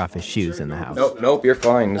to take off his shoes in the house. Nope, you're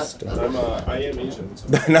fine. I am Asian.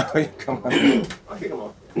 So. No, come on. I'll kick him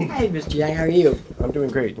off. Hi, Mr. Yang. How are you? I'm doing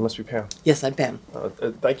great. You must be Pam. Yes, I'm Pam.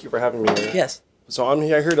 Thank you for having me here. Yes. So I'm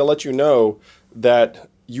here to let you know that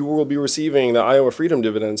you will be receiving the Iowa Freedom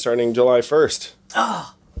Dividend starting July 1st.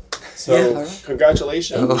 Oh. So Yeah.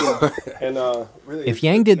 congratulations. And really, If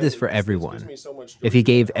Yang did this for everyone, if he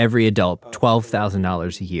gave every adult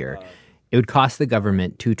 $12,000 a year, it would cost the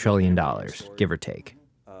government $2 trillion, give or take.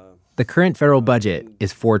 The current federal budget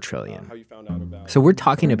is $4 trillion. So we're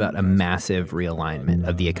talking about a massive realignment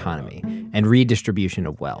of the economy and redistribution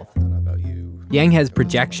of wealth. Yang has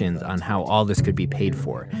projections on how all this could be paid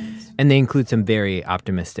for, and they include some very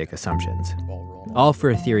optimistic assumptions, all for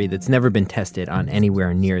a theory that's never been tested on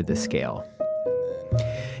anywhere near this scale.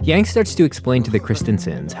 Yang starts to explain to the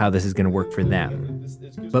Christensens how this is going to work for them,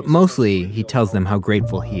 but mostly he tells them how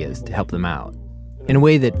grateful he is to help them out, in a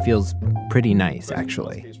way that feels pretty nice,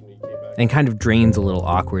 actually, and kind of drains a little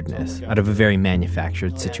awkwardness out of a very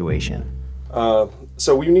manufactured situation.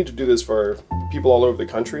 So we need to do this for people all over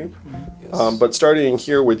the country, but starting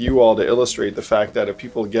here with you all to illustrate the fact that if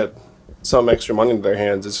people get some extra money in their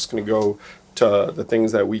hands, it's just going to go to the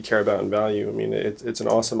things that we care about and value. I mean, it's an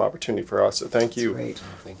awesome opportunity for us, so thank you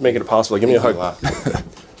for making it possible. Give me a hug.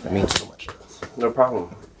 That means so much. No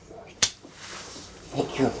problem.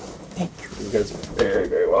 Thank you. Thank you. You guys are very,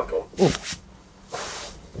 very welcome.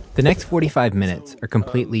 The next 45 minutes are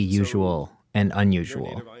completely usual and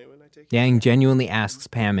unusual. Yang genuinely asks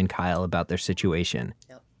Pam and Kyle about their situation,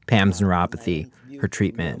 Pam's neuropathy, her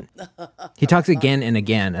treatment. He talks again and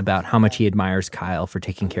again about how much he admires Kyle for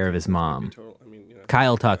taking care of his mom.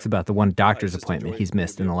 Kyle talks about the one doctor's appointment he's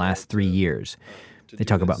missed in the last 3 years. They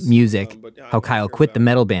talk about music, how Kyle quit the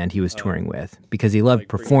metal band he was touring with because he loved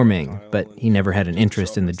performing, but he never had an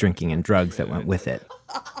interest in the drinking and drugs that went with it.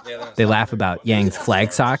 They laugh about Yang's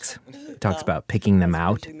flag socks. He talks about picking them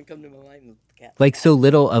out. Like so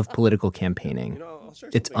little of political campaigning,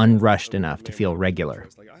 it's unrushed enough to feel regular.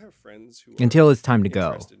 Until it's time to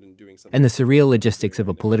go. And the surreal logistics of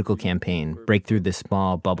a political campaign break through this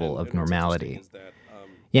small bubble of normality.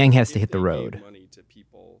 Yang has to hit the road.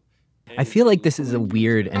 I feel like this is a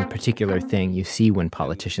weird and particular thing you see when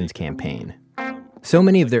politicians campaign. So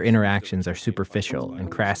many of their interactions are superficial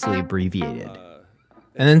and crassly abbreviated.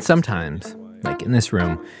 And then sometimes, like in this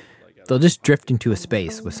room, they'll just drift into a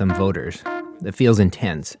space with some voters that feels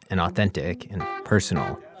intense and authentic and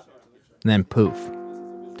personal. And then poof,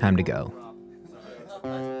 time to go.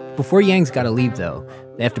 Before Yang's gotta leave, though,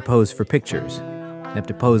 they have to pose for pictures. They have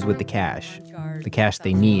to pose with the cash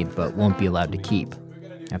they need but won't be allowed to keep.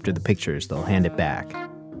 After the pictures, they'll hand it back.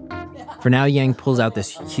 For now, Yang pulls out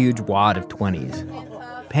this huge wad of 20s.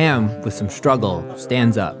 Pam, with some struggle,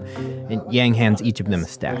 stands up, and Yang hands each of them a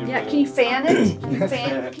stack. Yeah, can you fan it? Can you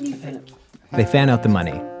fan it? They fan out the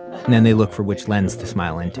money, and then they look for which lens to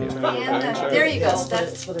smile into. There you go.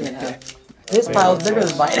 That's what they're gonna have. This pile's bigger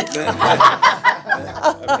than mine. Not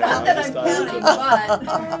that I'm counting,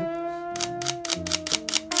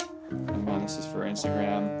 but... This is for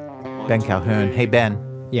Instagram. Ben Calhoun. Hey, Ben.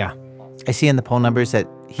 Yeah. I see in the poll numbers that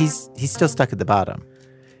he's still stuck at the bottom.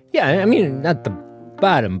 Yeah, I mean, not the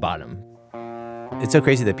bottom. It's so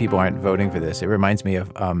crazy that people aren't voting for this. It reminds me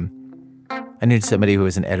of, I knew somebody who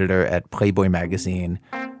was an editor at Playboy magazine.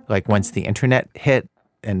 Like once the internet hit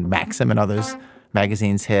and Maxim and all those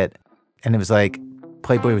magazines hit, and it was like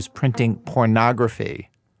Playboy was printing pornography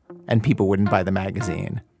and people wouldn't buy the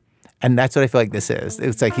magazine. And that's what I feel like this is.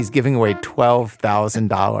 It's like he's giving away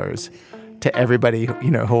 $12,000 to everybody,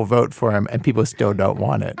 who'll vote for him, and people still don't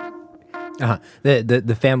want it.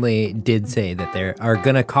 The family did say that they are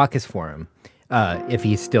going to caucus for him if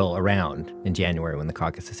he's still around in January when the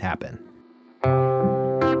caucuses happen.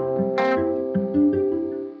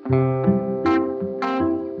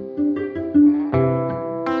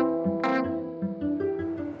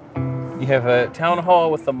 You have a town hall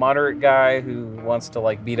with the moderate guy who wants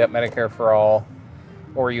to beat up Medicare for all,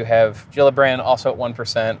 or you have Gillibrand also at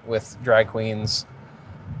 1% with drag queens.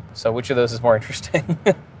 So which of those is more interesting?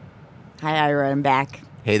 Hi, Ira. I'm back.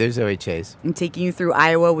 Hey, there's Zoe Chase. I'm taking you through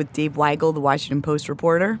Iowa with Dave Weigel, the Washington Post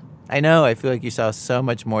reporter. I know. I feel like you saw so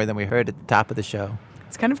much more than we heard at the top of the show.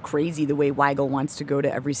 It's kind of crazy the way Weigel wants to go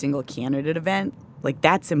to every single candidate event.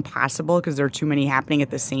 That's impossible because there are too many happening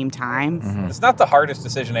at the same time. Mm-hmm. It's not the hardest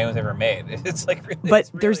decision anyone's ever made. It's really...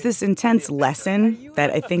 But there's this intense lesson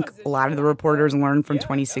that I think a lot of the reporters learned from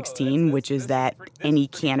 2016, which is that any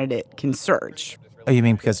candidate can surge. Oh, you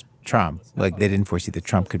mean because Trump? They didn't foresee that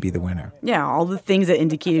Trump could be the winner. Yeah, all the things that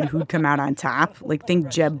indicated who'd come out on top. Think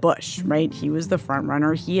Jeb Bush, right? He was the front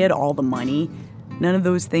runner. He had all the money. None of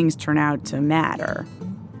those things turn out to matter.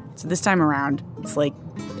 So this time around, it's like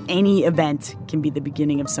any event can be the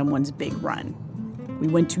beginning of someone's big run. We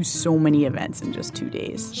went to so many events in just 2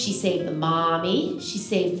 days. She saved the mommy. She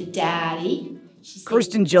saved the daddy.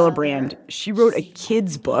 Kirsten Gillibrand, she wrote a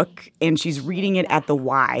kid's book, and she's reading it at the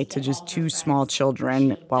Y to just 2 small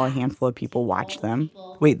children while a handful of people watch them.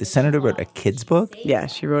 Wait, the senator wrote a kid's book? Yeah,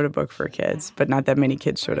 she wrote a book for kids, but not that many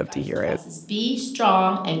kids showed up to hear it. Be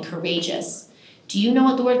strong and courageous. Do you know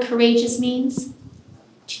what the word courageous means?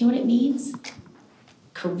 Do you know what it means?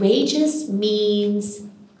 Courageous means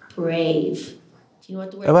brave. Do you know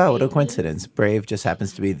what the word Oh, wow, what a brave coincidence. Brave just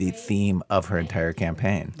happens to be the theme of her entire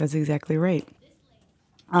campaign. That's exactly right.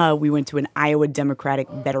 We went to an Iowa Democratic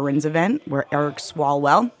Veterans event where Eric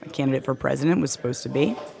Swalwell, a candidate for president, was supposed to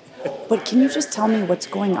be. But can you just tell me what's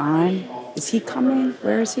going on? Is he coming?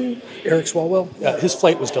 Where is he? Eric Swalwell, his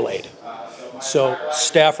flight was delayed. So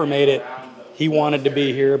staffer made it. He wanted to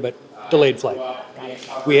be here, but delayed flight.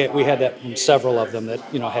 We had that from several of them that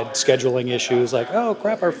had scheduling issues. Oh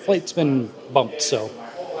crap, our flight's been bumped. So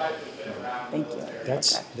thank you.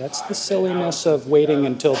 That's the silliness of waiting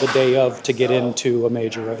until the day of to get into a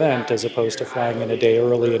major event as opposed to flying in a day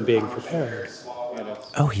early and being prepared.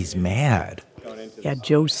 Oh, he's mad. Yeah,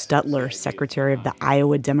 Joe Stutler, secretary of the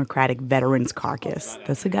Iowa Democratic Veterans Caucus.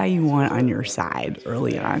 That's the guy you want on your side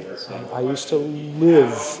early on. I used to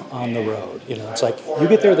live on the road. It's like you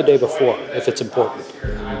get there the day before if it's important.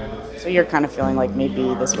 So you're kind of feeling like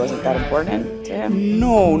maybe this wasn't that important to him?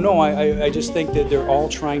 No. I just think that they're all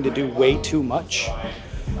trying to do way too much.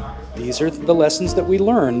 These are the lessons that we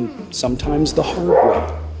learn, sometimes the hard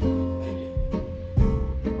way.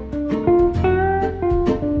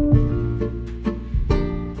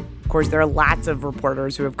 course, there are lots of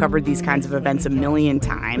reporters who have covered these kinds of events a million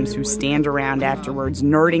times who stand around afterwards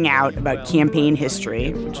nerding out about campaign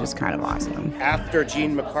history, which is kind of awesome. After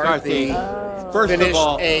Gene McCarthy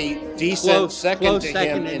finished a decent second to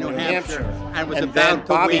him in New Hampshire, and then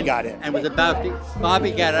Bobby got in.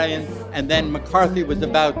 Bobby got in, and then McCarthy was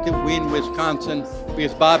about to win Wisconsin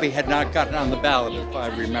because Bobby had not gotten on the ballot, if I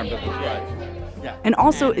remember this right. Yeah. And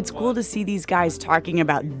also, it's cool to see these guys talking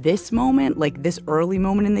about this moment, like this early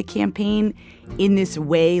moment in the campaign, in this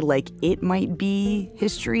way, like it might be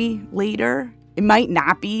history later. It might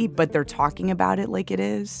not be, but they're talking about it like it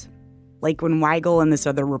is. Like when Weigel and this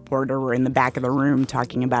other reporter were in the back of the room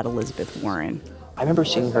talking about Elizabeth Warren. I remember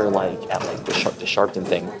seeing her like at like the Sharpton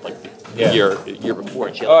thing, like year before.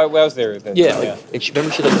 And she, I was there. And she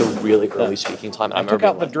remember she like the really early speaking time. I took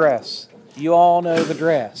out the dress. You all know the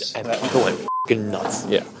dress. And people went f***ing nuts.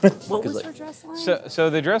 Yeah. What was her dress line? So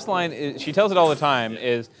the dress line, is, she tells it all the time,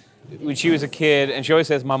 is when she was a kid, and she always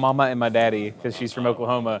says my mama and my daddy because she's from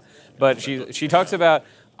Oklahoma. But she talks about,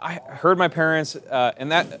 I heard my parents in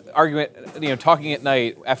that argument, talking at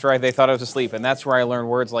night after they thought I was asleep, and that's where I learned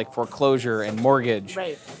words like foreclosure and mortgage.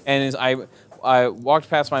 Right. And as I walked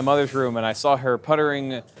past my mother's room and I saw her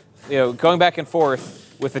puttering, going back and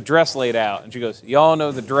forth with the dress laid out, and she goes, "Y'all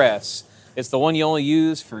know the dress. It's the one you only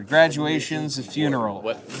use for graduations and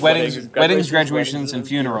funerals, weddings, graduations, and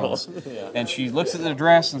funerals." And she looks at the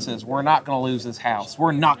dress and says, "We're not going to lose this house.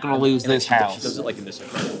 We're not going to lose this house." She does it like in this, she's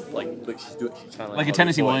kind of like a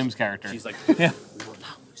Tennessee Williams character. She's like, yeah.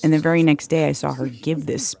 And the very next day, I saw her give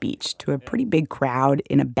this speech to a pretty big crowd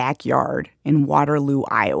in a backyard in Waterloo,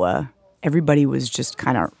 Iowa. Everybody was just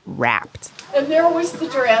kind of rapt. And there was the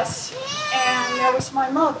dress, and there was my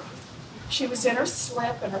mother. She was in her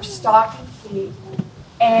slip and her stocking feet,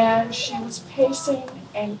 and she was pacing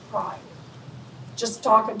and crying, just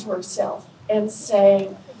talking to herself and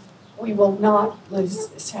saying, "We will not lose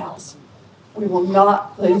this house. We will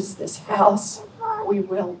not lose this house. We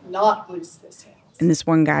will not lose this house." And this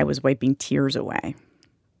one guy was wiping tears away.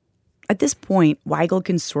 At this point, Weigel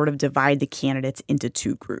can sort of divide the candidates into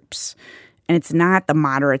two groups. And it's not the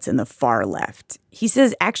moderates and the far left. He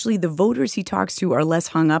says actually the voters he talks to are less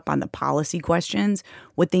hung up on the policy questions.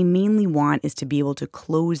 What they mainly want is to be able to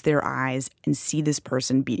close their eyes and see this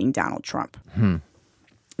person beating Donald Trump.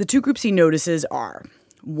 The two groups he notices are,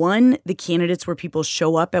 one, the candidates where people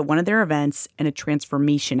show up at one of their events and a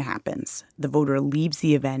transformation happens. The voter leaves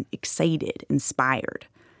the event excited, inspired.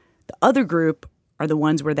 The other group are the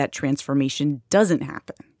ones where that transformation doesn't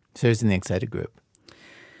happen. So who's in the excited group?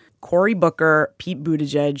 Cory Booker, Pete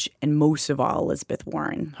Buttigieg, and most of all, Elizabeth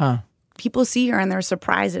Warren. Huh. People see her and they're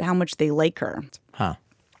surprised at how much they like her. Huh.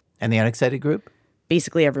 And the unexcited group?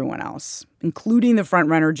 Basically everyone else, including the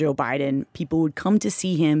frontrunner Joe Biden. People would come to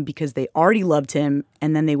see him because they already loved him,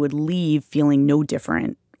 and then they would leave feeling no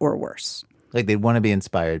different or worse. Like they'd want to be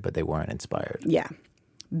inspired, but they weren't inspired. Yeah.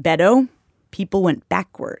 Beto, people went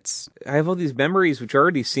backwards. I have all these memories which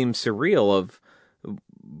already seem surreal of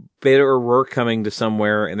Beto O'Rourke coming to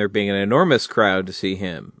somewhere and there being an enormous crowd to see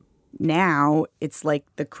him. Now it's like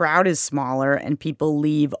the crowd is smaller and people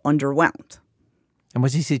leave underwhelmed. And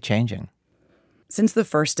what do you see changing? Since the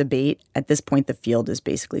first debate, at this point the field is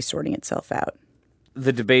basically sorting itself out.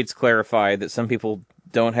 The debates clarify that some people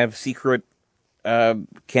don't have secret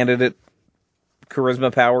candidate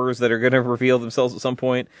charisma powers that are going to reveal themselves at some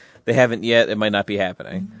point. They haven't yet. It might not be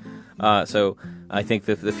happening. So I think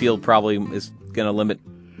that the field probably is going to limit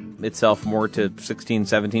itself more to 16,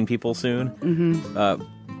 17 people soon.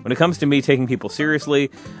 When it comes to me taking people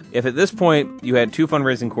seriously, if at this point you had 2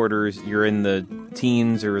 fundraising quarters, you're in the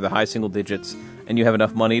teens or the high single digits, and you have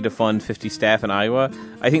enough money to fund 50 staff in Iowa,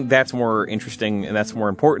 I think that's more interesting and that's more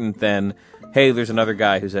important than, hey, there's another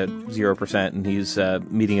guy who's at 0% and he's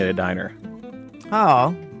meeting at a diner.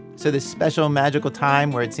 Oh, so this special magical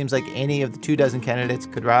time where it seems like any of the 24 candidates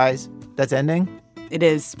could rise, that's ending? It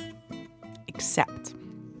is. Except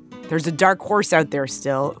there's a dark horse out there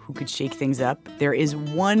still who could shake things up. There is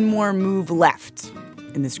one more move left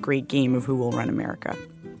in this great game of who will run America.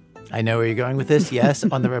 I know where you're going with this. Yes,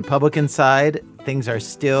 on the Republican side, things are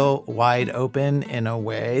still wide open in a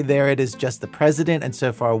way. There it is just the president and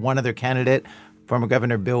so far one other candidate, former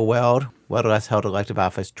Governor Bill Weld. Weld last held elective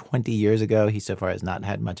office 20 years ago. He so far has not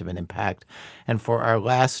had much of an impact. And for our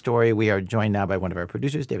last story, we are joined now by one of our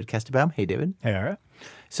producers, David Kestenbaum. Hey, David. Hey, Ara.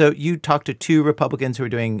 So you talked to 2 Republicans who are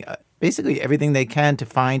doing basically everything they can to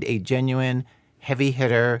find a genuine heavy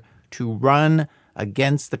hitter to run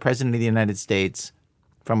against the president of the United States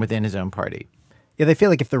from within his own party. Yeah, they feel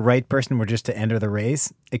like if the right person were just to enter the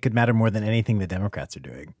race, it could matter more than anything the Democrats are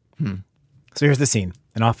doing. So here's the scene,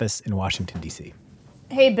 an office in Washington, D.C.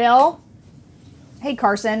 Hey, Bill. Hey,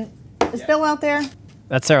 Carson. Is Bill out there?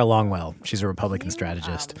 That's Sarah Longwell. She's a Republican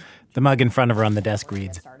strategist. The mug in front of her on the desk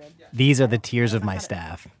reads, "These are the tears of my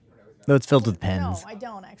staff." Though it's filled with pens. No, I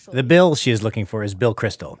don't, actually. The Bill she is looking for is Bill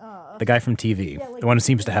Kristol, the guy from TV, the one who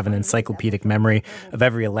seems to have an encyclopedic memory of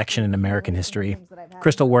every election in American history.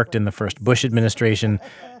 Kristol worked in the first Bush administration,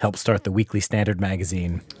 helped start the Weekly Standard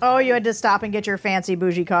magazine. Oh, you had to stop and get your fancy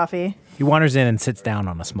bougie coffee. He wanders in and sits down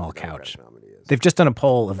on a small couch. They've just done a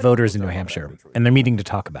poll of voters in New Hampshire, and they're meeting to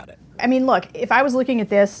talk about it. I mean, look, if I was looking at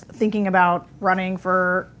this, thinking about running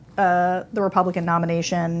for the Republican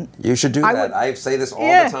nomination. You should do that. I say this all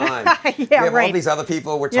the time. We have all these other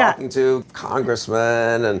people we're talking to,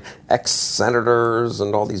 congressmen and ex-senators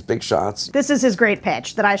and all these big shots. This is his great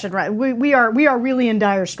pitch that I should run. We are really in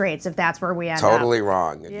dire straits if that's where we end up. Totally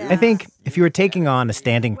wrong. Yeah. I think if you were taking on a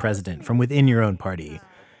standing president from within your own party,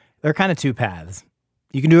 there are kind of two paths.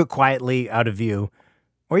 You can do it quietly, out of view,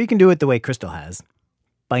 or you can do it the way Kristol has,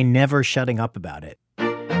 by never shutting up about it.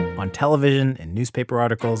 On television and newspaper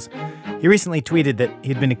articles, he recently tweeted that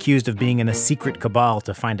he'd been accused of being in a secret cabal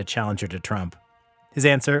to find a challenger to Trump. His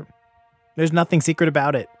answer? There's nothing secret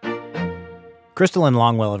about it. Kristol and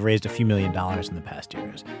Longwell have raised a few $1 million in the past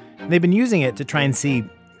years. And they've been using it to try and see,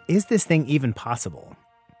 is this thing even possible?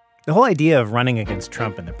 The whole idea of running against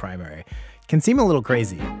Trump in the primary can seem a little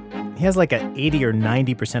crazy. He has like a 80 or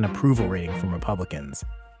 90% approval rating from Republicans.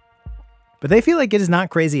 But they feel like it is not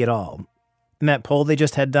crazy at all. In that poll they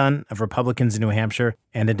just had done of Republicans in New Hampshire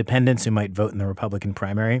and independents who might vote in the Republican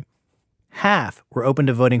primary, half were open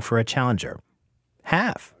to voting for a challenger.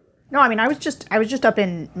 Half. No, I mean, I was just up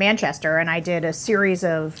in Manchester and I did a series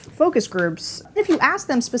of focus groups. If you ask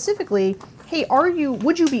them specifically, hey,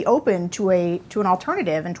 would you be open to an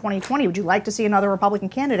alternative in 2020? Would you like to see another Republican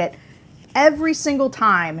candidate? Every single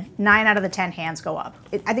time, 9 out of the 10 hands go up.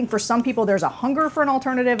 I think for some people, there's a hunger for an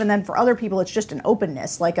alternative, and then for other people, it's just an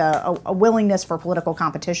openness, like a willingness for political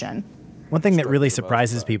competition. One thing that really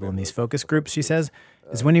surprises people in these focus groups, she says,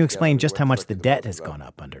 is when you explain just how much the debt has gone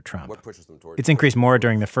up under Trump. It's increased more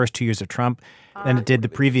during the first 2 years of Trump than it did the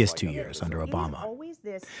previous 2 years under Obama.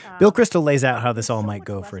 Bill Kristol lays out how this all might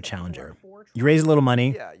go for a challenger. You raise a little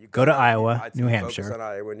money, go to Iowa, New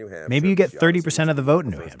Hampshire. Maybe you get 30% of the vote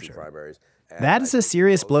in New Hampshire. That is a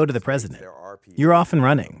serious blow to the president. You're off and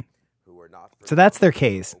running. So that's their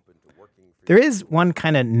case. There is one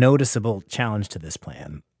kind of noticeable challenge to this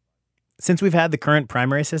plan. Since we've had the current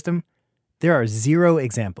primary system, there are zero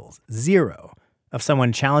examples, of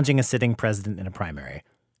someone challenging a sitting president in a primary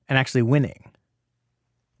and actually winning.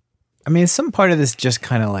 I mean, is some part of this just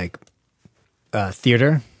kind of like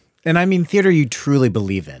theater? And I mean theater you truly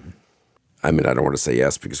believe in. I mean, I don't want to say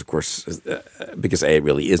yes because, of course, because A, it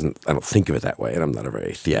really isn't. I don't think of it that way, and I'm not a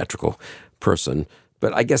very theatrical person.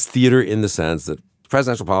 But I guess theater in the sense that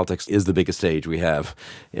presidential politics is the biggest stage we have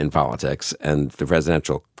in politics, and the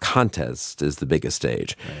presidential contest is the biggest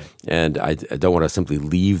stage. Right. And I don't want to simply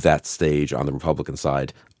leave that stage on the Republican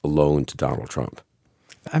side alone to Donald Trump.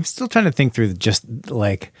 I'm still trying to think through just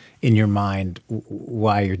like in your mind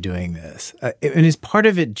why you're doing this. And is part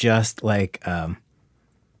of it just like a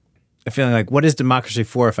feeling like, what is democracy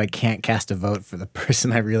for if I can't cast a vote for the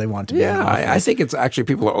person I really want to be in office? I think it's actually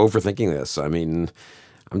people are overthinking this. I mean,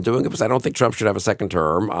 I'm doing it because I don't think Trump should have a second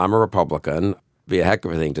term. I'm a Republican. It'd be a heck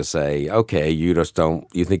of a thing to say, okay, you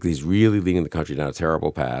think he's really leading the country down a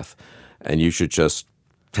terrible path and you should just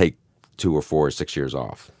take 2 or 4 or 6 years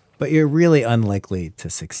off. But you're really unlikely to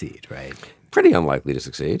succeed, right? Pretty unlikely to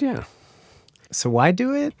succeed, yeah. So why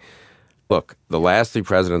do it? Look, the last 3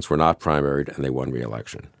 presidents were not primaried and they won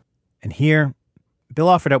re-election. And here, Bill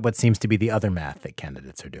offered up what seems to be the other math that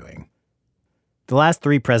candidates are doing. The last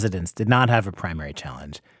 3 presidents did not have a primary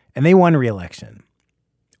challenge, and they won re-election.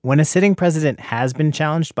 When a sitting president has been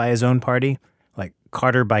challenged by his own party, like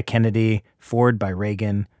Carter by Kennedy, Ford by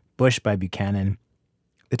Reagan, Bush by Buchanan,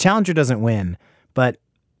 the challenger doesn't win, but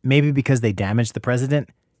maybe because they damaged the president,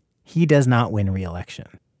 he does not win re-election.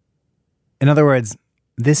 In other words,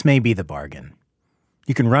 this may be the bargain.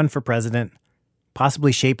 You can run for president,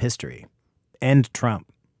 possibly shape history, end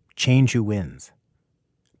Trump, change who wins,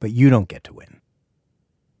 but you don't get to win.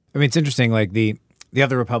 I mean, it's interesting, like the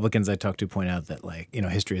other Republicans I talked to point out that, like, you know,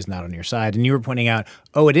 history is not on your side. And you were pointing out,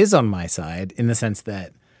 oh, it is on my side in the sense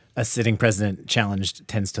that a sitting president challenged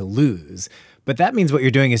tends to lose. But that means what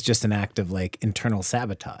you're doing is just an act of, like, internal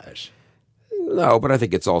sabotage. No, but I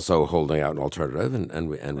think it's also holding out an alternative, and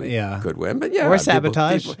we could win. But yeah, or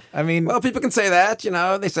sabotage. People can say that. You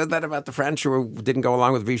know, they said that about the French who didn't go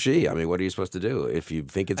along with Vichy. I mean, what are you supposed to do if you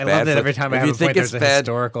think it's bad? I love that every time I have a point, there's a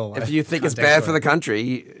historical. If you think it's bad for the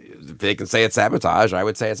country, they can say it's sabotage. I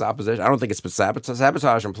would say it's opposition. I don't think it's sabotage.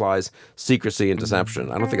 Sabotage implies secrecy and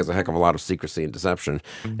deception. I don't think there's a heck of a lot of secrecy and deception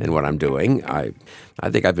in what I'm doing. I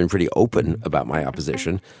think I've been pretty open about my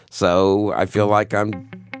opposition. So I feel like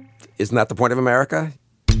isn't that the point of America?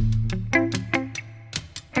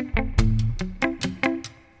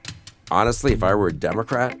 Honestly, if I were a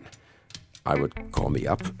Democrat, I would call me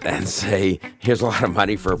up and say, here's a lot of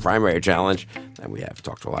money for a primary challenge. And we have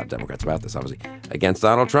talked to a lot of Democrats about this, obviously, against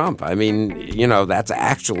Donald Trump. I mean, that's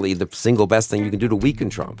actually the single best thing you can do to weaken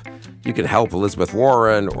Trump. You can help Elizabeth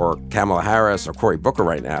Warren or Kamala Harris or Cory Booker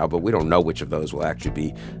right now, but we don't know which of those will actually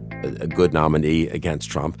be a good nominee against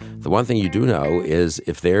Trump. The one thing you do know is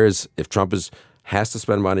if Trump has to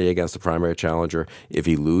spend money against a primary challenger, if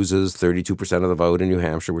he loses 32% of the vote in New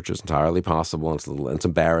Hampshire, which is entirely possible, and it's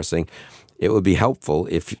embarrassing, it would be helpful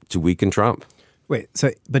to weaken Trump. Wait,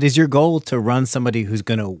 but is your goal to run somebody who's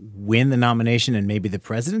going to win the nomination and maybe the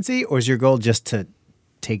presidency, or is your goal just to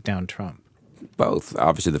take down Trump? Both.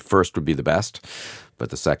 Obviously, the first would be the best, but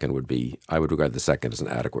the second would be, I would regard the second as an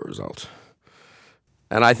adequate result.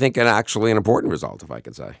 And I think actually an important result, if I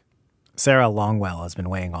could say. Sarah Longwell has been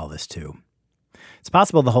weighing all this too. It's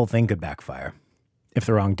possible the whole thing could backfire if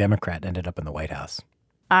the wrong Democrat ended up in the White House.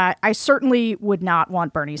 I certainly would not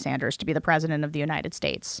want Bernie Sanders to be the president of the United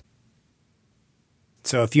States.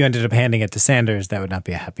 So if you ended up handing it to Sanders, that would not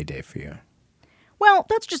be a happy day for you. Well,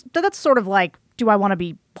 that's sort of like, do I want to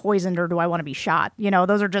be poisoned or do I want to be shot?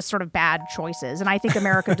 Those are just sort of bad choices. And I think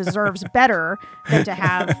America deserves better than to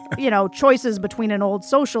have, choices between an old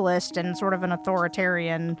socialist and sort of an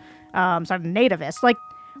authoritarian sort of nativist. Like,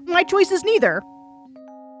 my choice is neither.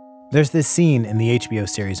 There's this scene in the HBO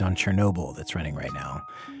series on Chernobyl that's running right now,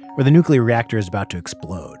 where the nuclear reactor is about to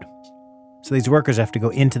explode. So these workers have to go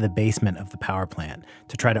into the basement of the power plant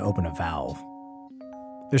to try to open a valve.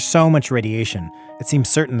 There's so much radiation, it seems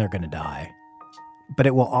certain they're going to die. But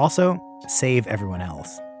it will also save everyone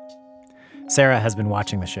else. Sarah has been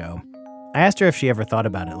watching the show. I asked her if she ever thought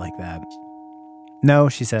about it like that. No,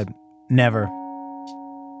 she said, never.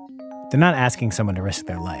 They're not asking someone to risk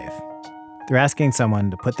their life. They're asking someone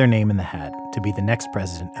to put their name in the hat to be the next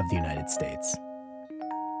president of the United States.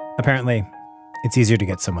 Apparently, it's easier to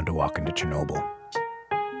get someone to walk into Chernobyl.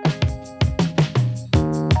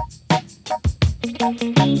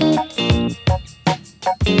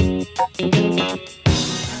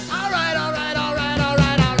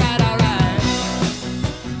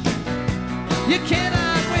 You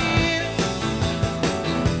cannot win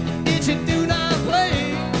if you do not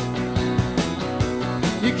play.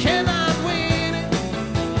 You cannot win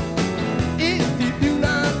if you do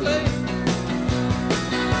not play.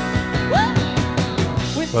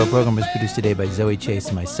 Well, the program was produced today by Zoe Chase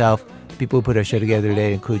and myself. People who put our show together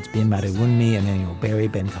today includes Bin Madewunmi, Emmanuel Berry,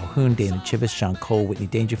 Ben Calhoun, Dana Chivas, Sean Cole, Whitney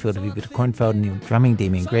Dangerfield, Aviva Kornfeld, Neil Drumming,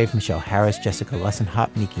 Damian Grave, Michelle Harris, Jessica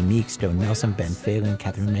Lussenhop, Nikki Meeks, Stone Nelson, Ben Phelan,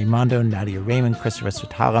 Catherine Raimondo, Nadia Raymond, Christopher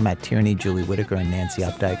Sotala, Matt Tierney, Julie Whitaker, and Nancy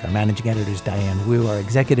Updike. Our managing editors, Diane Wu. Our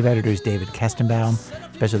executive editors, David Kestenbaum.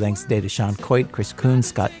 Special thanks today to Sean Coit, Chris Kuhn,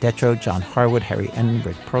 Scott Detro, John Harwood, Harry Enn,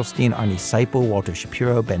 Rick Perlstein, Arnie Seipel, Walter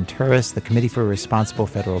Shapiro, Ben Turris, the Committee for a Responsible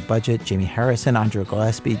Federal Budget, Jamie Harrison, Andrew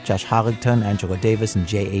Gillespie, Josh Hollington, Angela Davis, and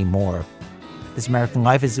J.A. Moore. This American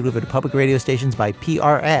Life is delivered to public radio stations by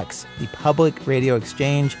PRX, the Public Radio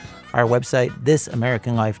Exchange. Our website,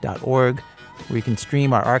 thisamericanlife.org, where you can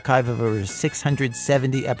stream our archive of over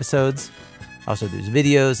 670 episodes. Also, there's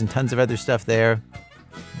videos and tons of other stuff there.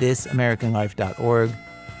 thisamericanlife.org.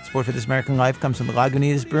 Support for This American Life comes from the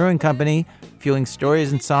Lagunitas Brewing Company, fueling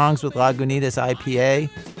stories and songs with Lagunitas IPA.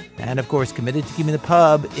 And, of course, committed to keeping the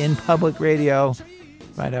pub in public radio.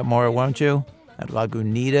 Find out more, won't you? At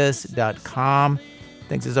lagunitas.com.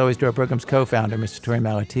 Thanks, as always, to our program's co-founder, Mr. Tori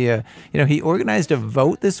Malatia. He organized a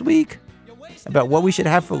vote this week about what we should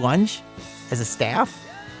have for lunch as a staff.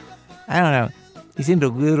 I don't know. He seemed a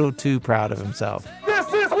little too proud of himself.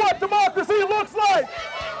 This is what democracy looks like!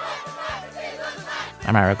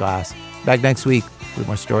 I'm Ira Glass. Back next week with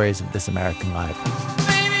more stories of This American Life.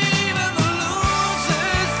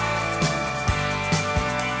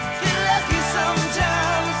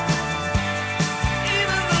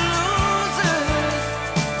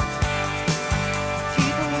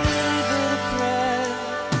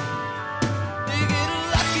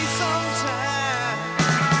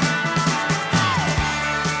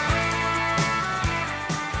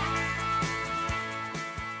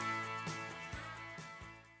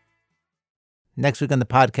 Next week on the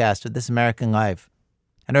podcast of This American Life,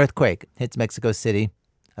 an earthquake hits Mexico City.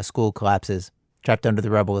 A school collapses. Trapped under the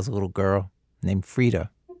rubble is a little girl named Frida.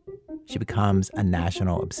 She becomes a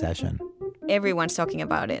national obsession. Everyone's talking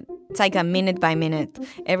about it. It's like a minute by minute.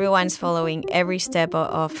 Everyone's following every step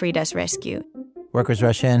of Frida's rescue. Workers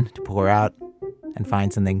rush in to pull her out and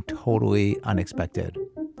find something totally unexpected.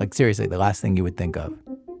 Like, seriously, the last thing you would think of.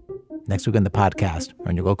 Next week on the podcast or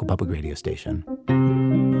on your local public radio station.